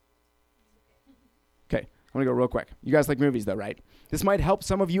 Okay. I'm going to go real quick. You guys like movies, though, right? This might help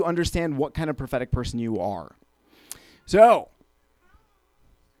some of you understand what kind of prophetic person you are. So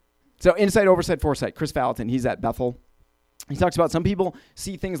insight, oversight, foresight. Chris Valentin, he's at Bethel. He talks about some people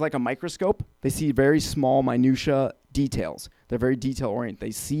see things like a microscope. They see very small, minutia details. They're very detail-oriented.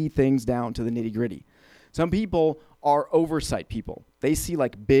 They see things down to the nitty-gritty. Some people are oversight people. They see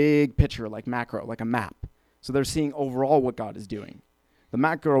big picture, macro, like a map. So they're seeing overall what God is doing. The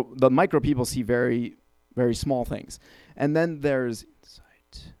micro people see very, very small things. And then there's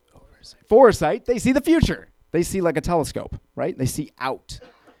insight, oversight, foresight. They see the future. They see like a telescope, right? They see out.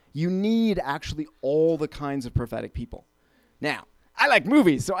 You need actually all the kinds of prophetic people. Now, I like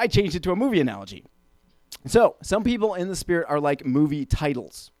movies, so I changed it to a movie analogy. So some people in the Spirit are like movie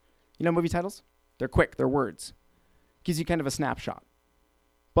titles. You know movie titles? They're quick. They're words. Gives you kind of a snapshot.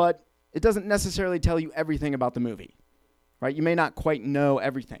 But it doesn't necessarily tell you everything about the movie, right? You may not quite know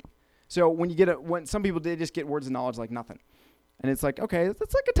everything. So when some people, they just get words of knowledge like nothing. And it's like, okay,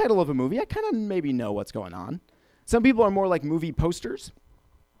 that's like a title of a movie. I kind of maybe know what's going on. Some people are more like movie posters.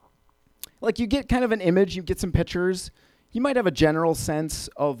 Like you get kind of an image, you get some pictures. You might have a general sense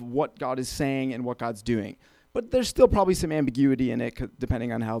of what God is saying and what God's doing. But there's still probably some ambiguity in it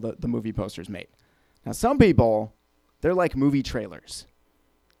depending on how the movie poster's made. Now, some people, they're like movie trailers.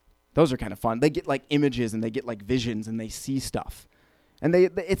 Those are kind of fun. They get like images and they get like visions and they see stuff. And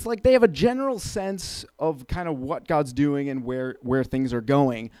it's like they have a general sense of kind of what God's doing and where things are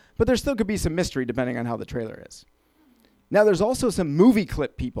going. But there still could be some mystery depending on how the trailer is. Now, there's also some movie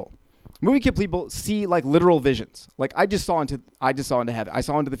clip people. Movie clip people see like literal visions. Like I just saw into heaven. I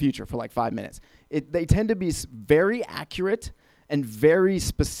saw into the future for like 5 minutes. They tend to be very accurate and very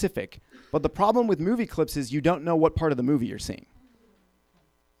specific. But the problem with movie clips is you don't know what part of the movie you're seeing.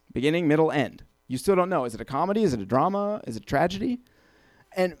 Beginning, middle, end. You still don't know. Is it a comedy? Is it a drama? Is it a tragedy?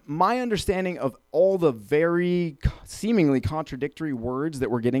 And my understanding of all the very seemingly contradictory words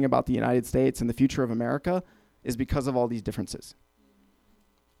that we're getting about the United States and the future of America is because of all these differences.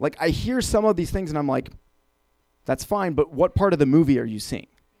 Like, I hear some of these things and I'm like, that's fine, but what part of the movie are you seeing?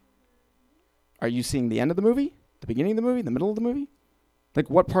 Are you seeing the end of the movie? The beginning of the movie? The middle of the movie?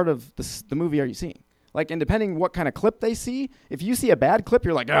 Like, what part of the movie are you seeing? Like, and depending what kind of clip they see, if you see a bad clip,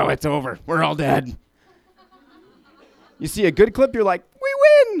 you're like, oh, it's over. We're all dead. You see a good clip, you're like,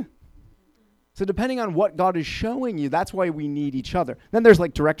 we win. So depending on what God is showing you, that's why we need each other. Then there's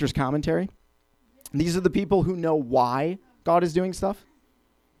like director's commentary. These are the people who know why God is doing stuff.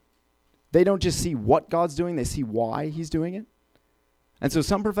 They don't just see what God's doing, they see why he's doing it. And so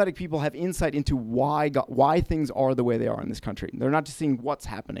some prophetic people have insight into why things are the way they are in this country. They're not just seeing what's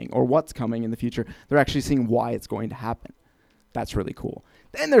happening or what's coming in the future. They're actually seeing why it's going to happen. That's really cool.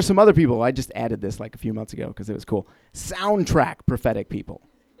 Then there's some other people. I just added this like a few months ago because it was cool. Soundtrack prophetic people.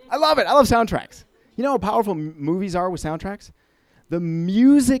 I love it. I love soundtracks. You know how powerful movies are with soundtracks? The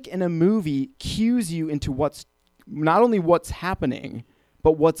music in a movie cues you into what's not only what's happening,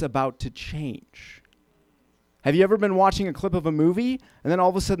 but what's about to change. Have you ever been watching a clip of a movie and then all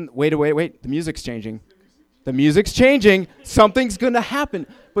of a sudden, wait, the music's changing. The music's changing. Something's going to happen.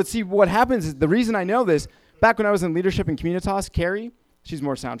 But see, what happens is, the reason I know this, back when I was in leadership in Communitas, Carrie, she's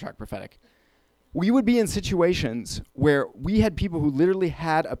more soundtrack prophetic. We would be in situations where we had people who literally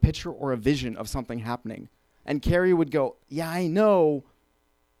had a picture or a vision of something happening. And Carrie would go, yeah, I know,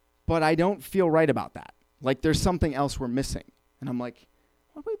 but I don't feel right about that. Like there's something else we're missing. And I'm like,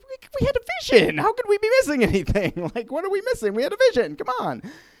 well, we had a vision. How could we be missing anything? Like, what are we missing? We had a vision. Come on.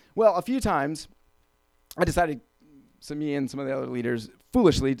 Well, a few times I decided, so me and some of the other leaders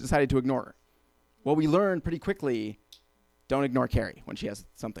foolishly decided to ignore her. Well, we learned pretty quickly, don't ignore Carrie when she has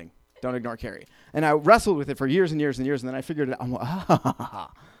something. Don't ignore Carrie. And I wrestled with it for years and years and years, and then I figured it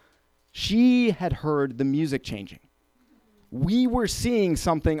out. She had heard the music changing. We were seeing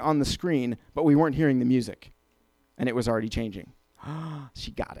something on the screen, but we weren't hearing the music. And it was already changing.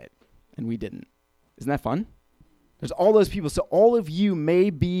 She got it, and we didn't. Isn't that fun? There's all those people. So all of you may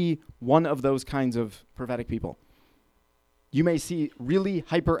be one of those kinds of prophetic people. You may see really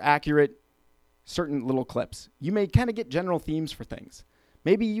hyper-accurate certain little clips. You may kind of get general themes for things.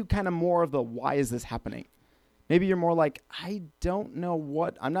 Maybe you kind of more of the, why is this happening? Maybe you're more like, I don't know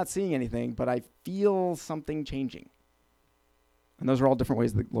what, I'm not seeing anything, but I feel something changing. And those are all different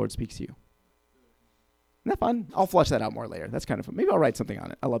ways the Lord speaks to you. Isn't that fun? I'll flesh that out more later. That's kind of fun. Maybe I'll write something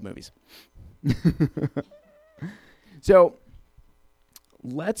on it. I love movies. So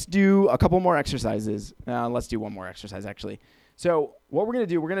let's do a couple more exercises. Let's do one more exercise, actually. So what we're going to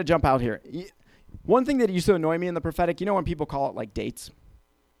do, we're going to jump out here. One thing that used to annoy me in the prophetic, you know when people call it like dates?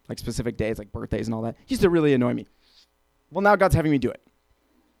 Like specific days, like birthdays and all that? Used to really annoy me. Well, now God's having me do it.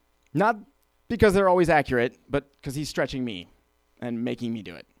 Not because they're always accurate, but because he's stretching me and making me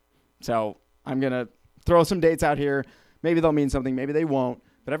do it. So I'm going to throw some dates out here. Maybe they'll mean something, maybe they won't.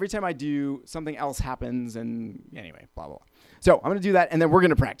 But every time I do, something else happens, and anyway, blah, blah, blah. So I'm going to do that, and then we're going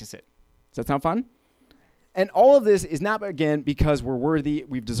to practice it. Does that sound fun? And all of this is not, again, because we're worthy,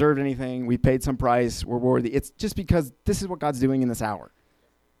 we've deserved anything, we paid some price, we're worthy. It's just because this is what God's doing in this hour.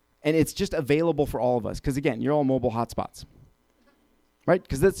 And it's just available for all of us. Because, again, you're all mobile hotspots. Right?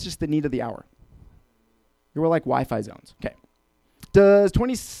 Because that's just the need of the hour. You're like Wi-Fi zones. Okay. Does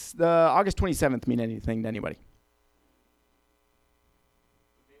August 27th mean anything to anybody?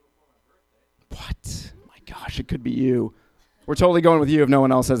 What? My gosh, it could be you. We're totally going with you if no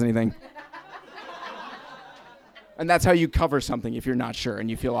one else says anything. And that's how you cover something if you're not sure and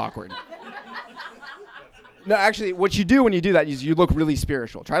you feel awkward. No, actually, what you do when you do that is you look really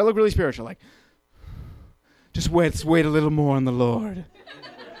spiritual. Try to look really spiritual, like, just wait a little more on the Lord.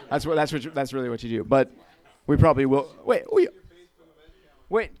 That's really what you do. But we probably will.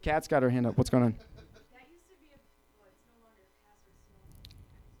 Wait, Kat's got her hand up. What's going on?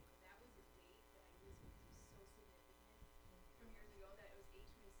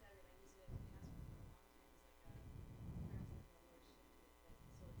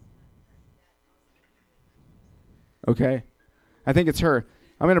 Okay. I think it's her.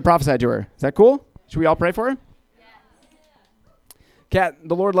 I'm going to prophesy to her. Is that cool? Should we all pray for her? Kat,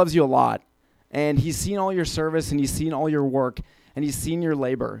 the Lord loves you a lot. And he's seen all your service, and he's seen all your work, and he's seen your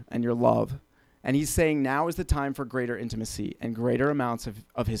labor and your love. And he's saying now is the time for greater intimacy and greater amounts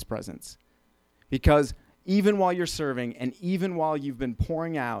of his presence. Because even while you're serving, and even while you've been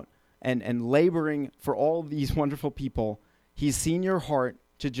pouring out and laboring for all these wonderful people, he's seen your heart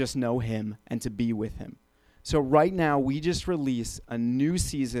to just know him and to be with him. So right now, we just release a new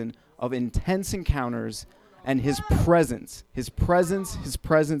season of intense encounters and his presence, his presence, his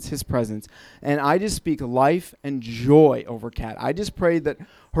presence, his presence. And I just speak life and joy over Kat. I just pray that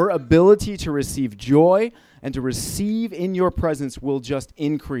her ability to receive joy and to receive in your presence will just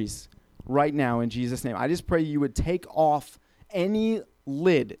increase right now in Jesus' name. I just pray you would take off any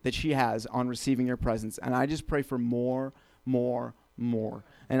lid that she has on receiving your presence. And I just pray for more, more, more.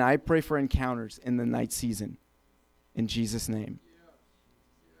 And I pray for encounters in the night season in Jesus' name.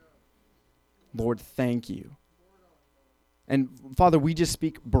 Lord, thank you. And Father, we just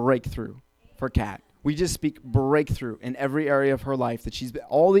speak breakthrough for Kat. We just speak breakthrough in every area of her life,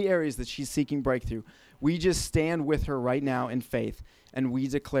 all the areas that she's seeking breakthrough. We just stand with her right now in faith, and we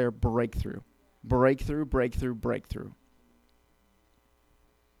declare breakthrough, breakthrough, breakthrough, breakthrough.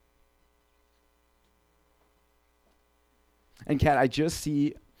 And Kat, I just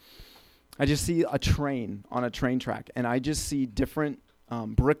see a train on a train track, and I just see different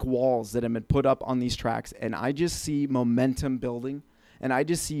brick walls that have been put up on these tracks, and I just see momentum building, and I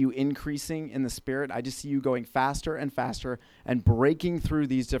just see you increasing in the spirit. I just see you going faster and faster and breaking through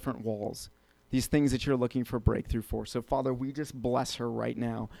these different walls, these things that you're looking for breakthrough for. So, Father, we just bless her right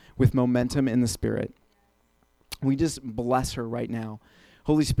now with momentum in the spirit. We just bless her right now.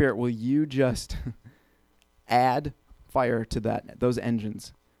 Holy Spirit, will you just add fire to those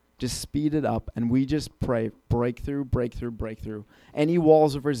engines? Just speed it up, and we just pray breakthrough, breakthrough, breakthrough. Any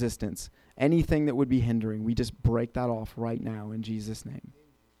walls of resistance, anything that would be hindering, we just break that off right now in Jesus' name.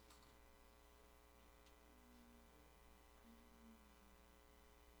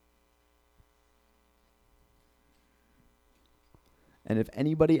 And if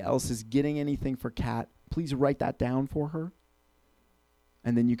anybody else is getting anything for Kat, please write that down for her,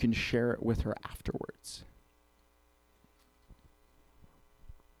 and then you can share it with her afterwards.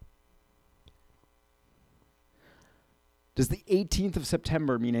 Does the 18th of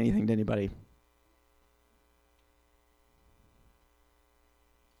September mean anything to anybody?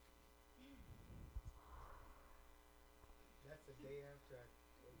 That's the day after I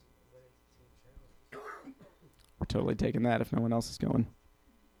went into Team Challenge. We're totally taking that if no one else is going.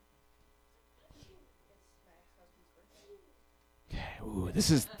 Okay, ooh, this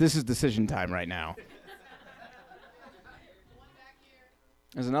is decision time right now.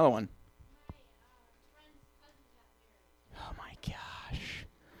 There's another one. Oh my gosh.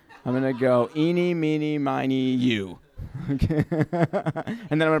 I'm going to go eeny, meeny, miny, you. Okay.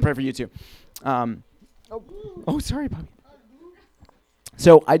 And then I'm going to pray for you too. Sorry, Bobby.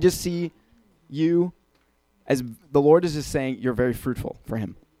 So I just see you, as the Lord is just saying, you're very fruitful for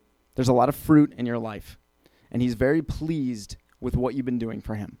him. There's a lot of fruit in your life. And he's very pleased with what you've been doing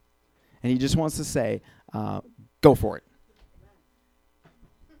for him. And he just wants to say, go for it.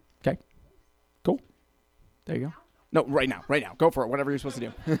 Okay? Cool. There you go. No, right now. Go for it, whatever you're supposed to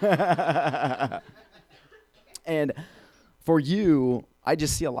do. And for you, I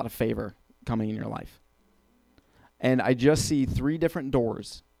just see a lot of favor coming in your life. And I just see 3 different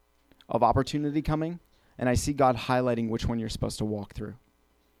doors of opportunity coming, and I see God highlighting which one you're supposed to walk through.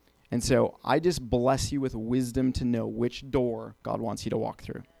 And so I just bless you with wisdom to know which door God wants you to walk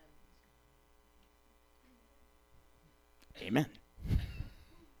through. Amen.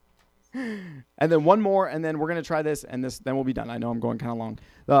 And then one more, and then we're going to try this, and then we'll be done. I know I'm going kind of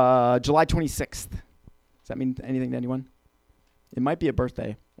long. July 26th. Does that mean anything to anyone? It might be a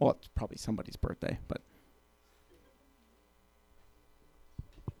birthday. Well, it's probably somebody's birthday, but.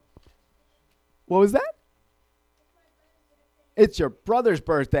 What was that? It's your brother's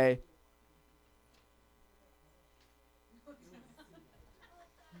birthday.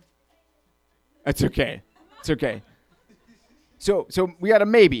 It's okay. It's okay. So we got a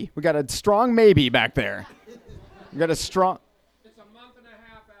maybe. We got a strong maybe back there. We got a strong. It's a month and a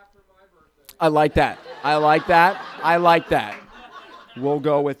half after my birthday. I like that. We'll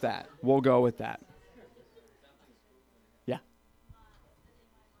go with that. Yeah.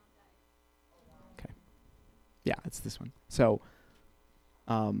 Okay. Yeah, it's this one. So,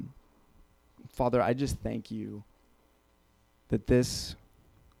 Father, I just thank you that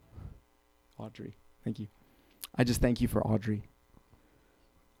Audrey, thank you. I just thank you for Audrey.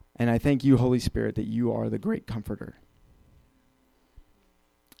 And I thank you, Holy Spirit, that you are the great comforter.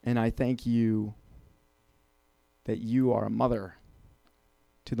 And I thank you that you are a mother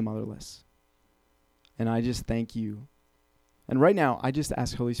to the motherless. And I just thank you. And right now, I just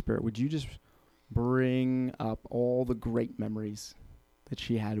ask, Holy Spirit, would you just bring up all the great memories that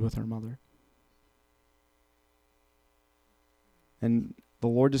she had with her mother? And the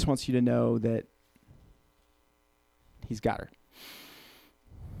Lord just wants you to know that He's got her.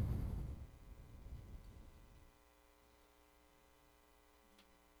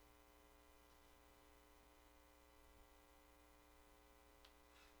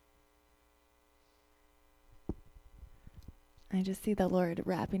 I just see the Lord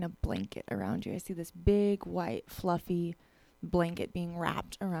wrapping a blanket around you. I see this big, white, fluffy blanket being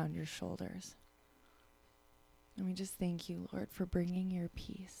wrapped around your shoulders. And we just thank you, Lord, for bringing your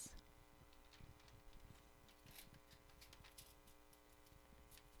peace.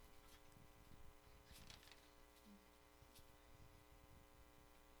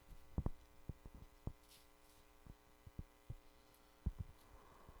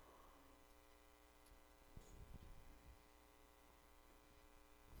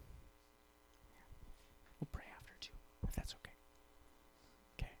 We'll pray after too, if that's okay.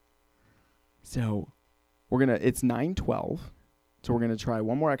 Okay. So it's 9:12. So we're gonna try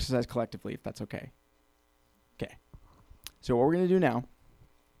one more exercise collectively, if that's okay. Okay. So what we're gonna do now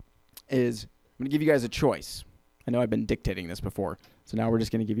is I'm gonna give you guys a choice. I know I've been dictating this before, so now we're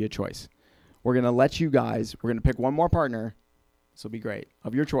just gonna give you a choice. We're gonna let you guys, we're gonna pick one more partner, this will be great,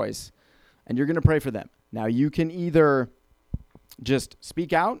 of your choice, and you're gonna pray for them. Now you can either just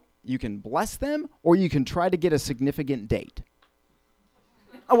speak out, you can bless them, or you can try to get a significant date.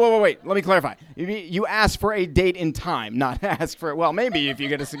 Oh, wait. Let me clarify. You ask for a date in time, not ask for, well, maybe if you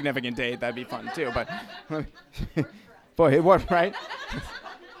get a significant date, that'd be fun too, but, boy, what, right?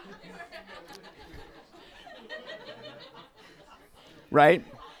 Right?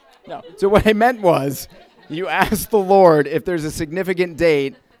 No. So what I meant was, you ask the Lord if there's a significant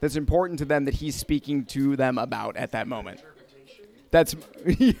date that's important to them that He's speaking to them about at that moment. That's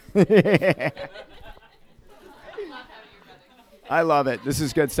I love it. This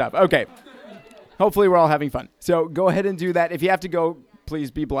is good stuff. Okay. Hopefully we're all having fun. So go ahead and do that. If you have to go, please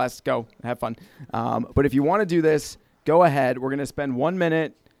be blessed. Go. Have fun. But if you want to do this, go ahead. We're going to spend 1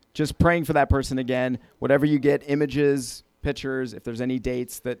 minute just praying for that person again. Whatever you get, images, pictures, if there's any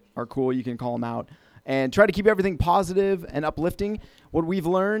dates that are cool, you can call them out. And try to keep everything positive and uplifting. What we've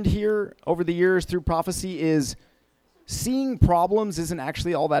learned here over the years through prophecy is seeing problems isn't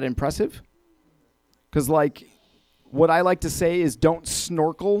actually all that impressive. Because, what I like to say is don't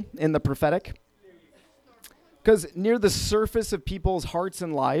snorkel in the prophetic. Because near the surface of people's hearts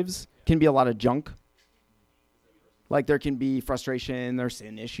and lives can be a lot of junk. Like there can be frustration or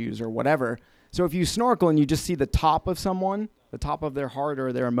sin issues or whatever. So if you snorkel and you just see the top of someone, the top of their heart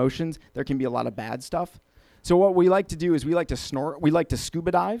or their emotions, there can be a lot of bad stuff. So what we like to do is we like to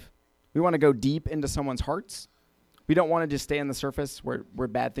scuba dive. We want to go deep into someone's hearts. We don't want to just stay on the surface where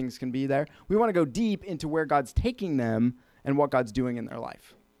bad things can be there. We want to go deep into where God's taking them and what God's doing in their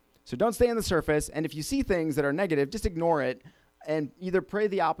life. So don't stay on the surface. And if you see things that are negative, just ignore it and either pray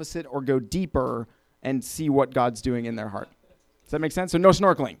the opposite or go deeper and see what God's doing in their heart. Does that make sense? So no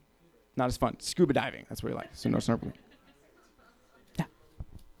snorkeling. Not as fun. Scuba diving. That's what we like. So no snorkeling. Yeah.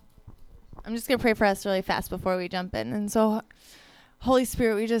 I'm just going to pray for us really fast before we jump in. And so, Holy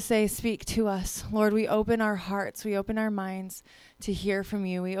Spirit, we just say, speak to us. Lord, we open our hearts, we open our minds to hear from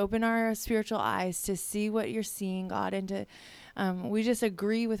you. We open our spiritual eyes to see what you're seeing, God, and to we just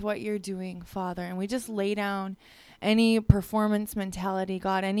agree with what you're doing, Father. And we just lay down any performance mentality,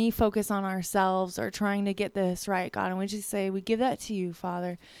 God, any focus on ourselves or trying to get this right, God. And we just say, we give that to you,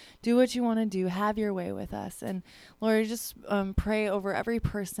 Father. Do what you want to do. Have your way with us. And Lord, just pray over every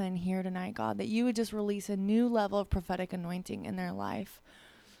person here tonight, God, that you would just release a new level of prophetic anointing in their life.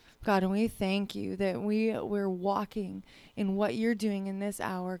 God, and we thank you that we're walking in what you're doing in this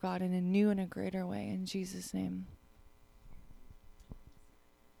hour, God, in a new and a greater way. In Jesus' name.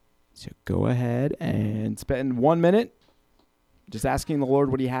 So go ahead and spend 1 minute just asking the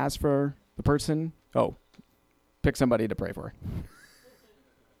Lord what he has for the person. Oh, pick somebody to pray for.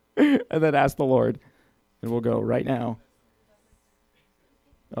 And then ask the Lord. And we'll go right now.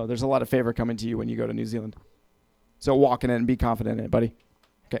 Oh, there's a lot of favor coming to you when you go to New Zealand. So walk in it and be confident in it, buddy.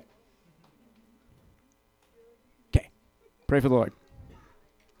 Okay. Okay. Pray for the Lord.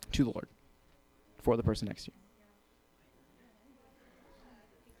 To the Lord. For the person next to you.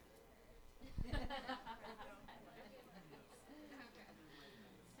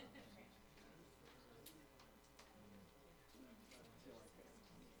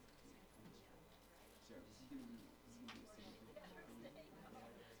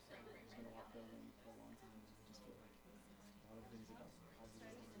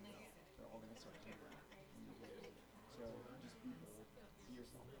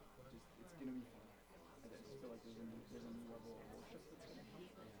 gonna be fun. I just feel like there's a new level of worship that's gonna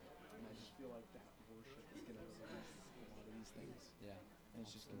come, and I just feel like that worship is gonna release a lot of these things. Yeah. And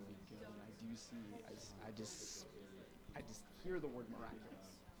it's just gonna be good. And I do see, I just hear the word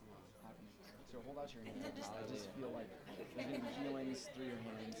miraculous happening. So hold out your hands. I just feel like there's gonna be healings through your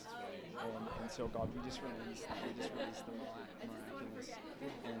hands. And so God, we just release that. We just release the miraculous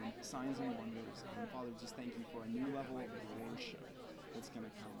and signs and wonders. And Father, just thank you for a new level of worship that's gonna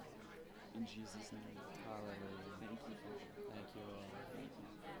come in Jesus' name. Hallelujah. Thank you, Father. Thank you, Lord. Thank you.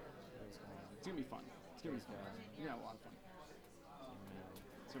 Praise God. It's gonna be fun. It's gonna be fun. You're gonna have a lot of fun. Amen.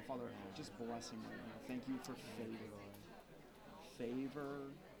 So Father, just bless him right now. Thank you for favor.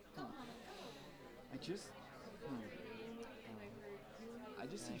 Favor. I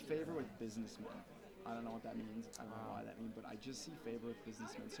just see favor with businessmen. I don't know what that means. I don't know why that means, but I just see favor with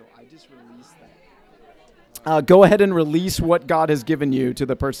businessmen. So I just release that. Go ahead and release what God has given you to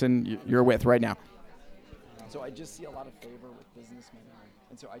the person you're with right now. So I just see a lot of favor with businessmen.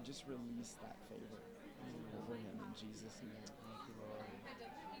 And so I just release that favor over him in Jesus' name. Thank you, Lord.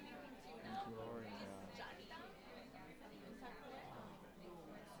 Thank you, Lord.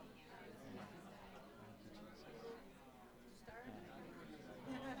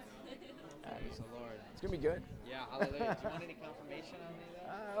 Praise the Lord. It's going to be good. Yeah, hallelujah. Do you want any confirmation on any of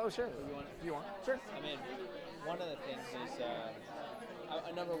that? Oh, sure. You want? Sure. I mean, one of the things is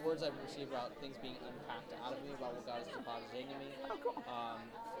a number of words I've received about things being unpacked out of me, about what God is depositing in me. Oh, cool.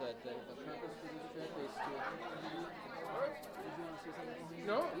 The purpose for this trip is to... Did you want to say something?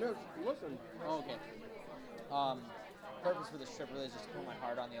 No, listen. Oh, okay. Purpose for this trip really is just to put my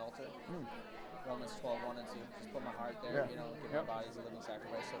heart on the altar. Romans 12:1 and 2. Just put my heart there, Yeah. give my body as a living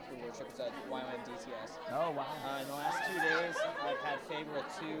sacrifice. So through worship, it's at YWAM DTS. Oh, wow. In the last 2 days, I've had favor with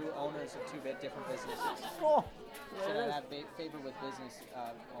 2 owners of 2 different businesses. Cool. So I had favor with business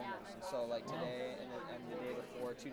owners. And so like today and the day before, 2